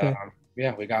 And okay.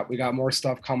 We got more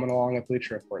stuff coming along at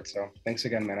Bleacher Report. So thanks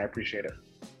again, man. I appreciate it.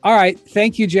 All right.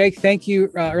 Thank you, Jake. Thank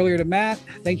you earlier to Matt.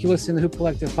 Thank you for listening to the Hoop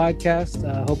Collective podcast.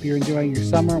 Hope you're enjoying your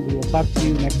summer. We will talk to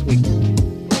you next week.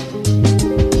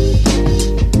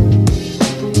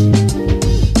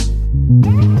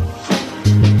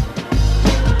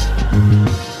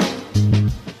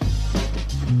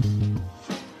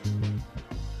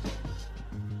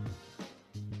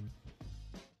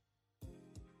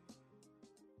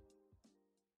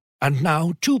 And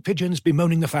now, two pigeons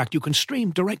bemoaning the fact you can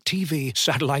stream DirecTV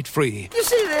satellite-free. You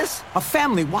see this? A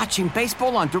family watching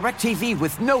baseball on DirecTV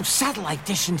with no satellite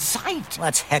dish in sight.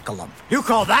 Let's heckle them. You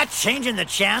call that changing the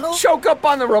channel? Choke up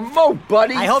on the remote,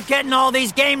 buddy. I hope getting all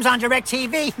these games on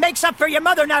DirecTV makes up for your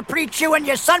mother not pre-chewing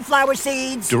your sunflower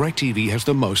seeds. DirecTV has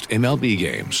the most MLB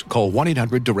games. Call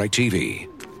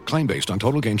 1-800-DirecTV. Claim based on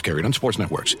total games carried on sports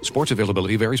networks. Sports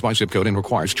availability varies by zip code and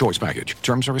requires choice package.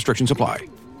 Terms and restrictions apply.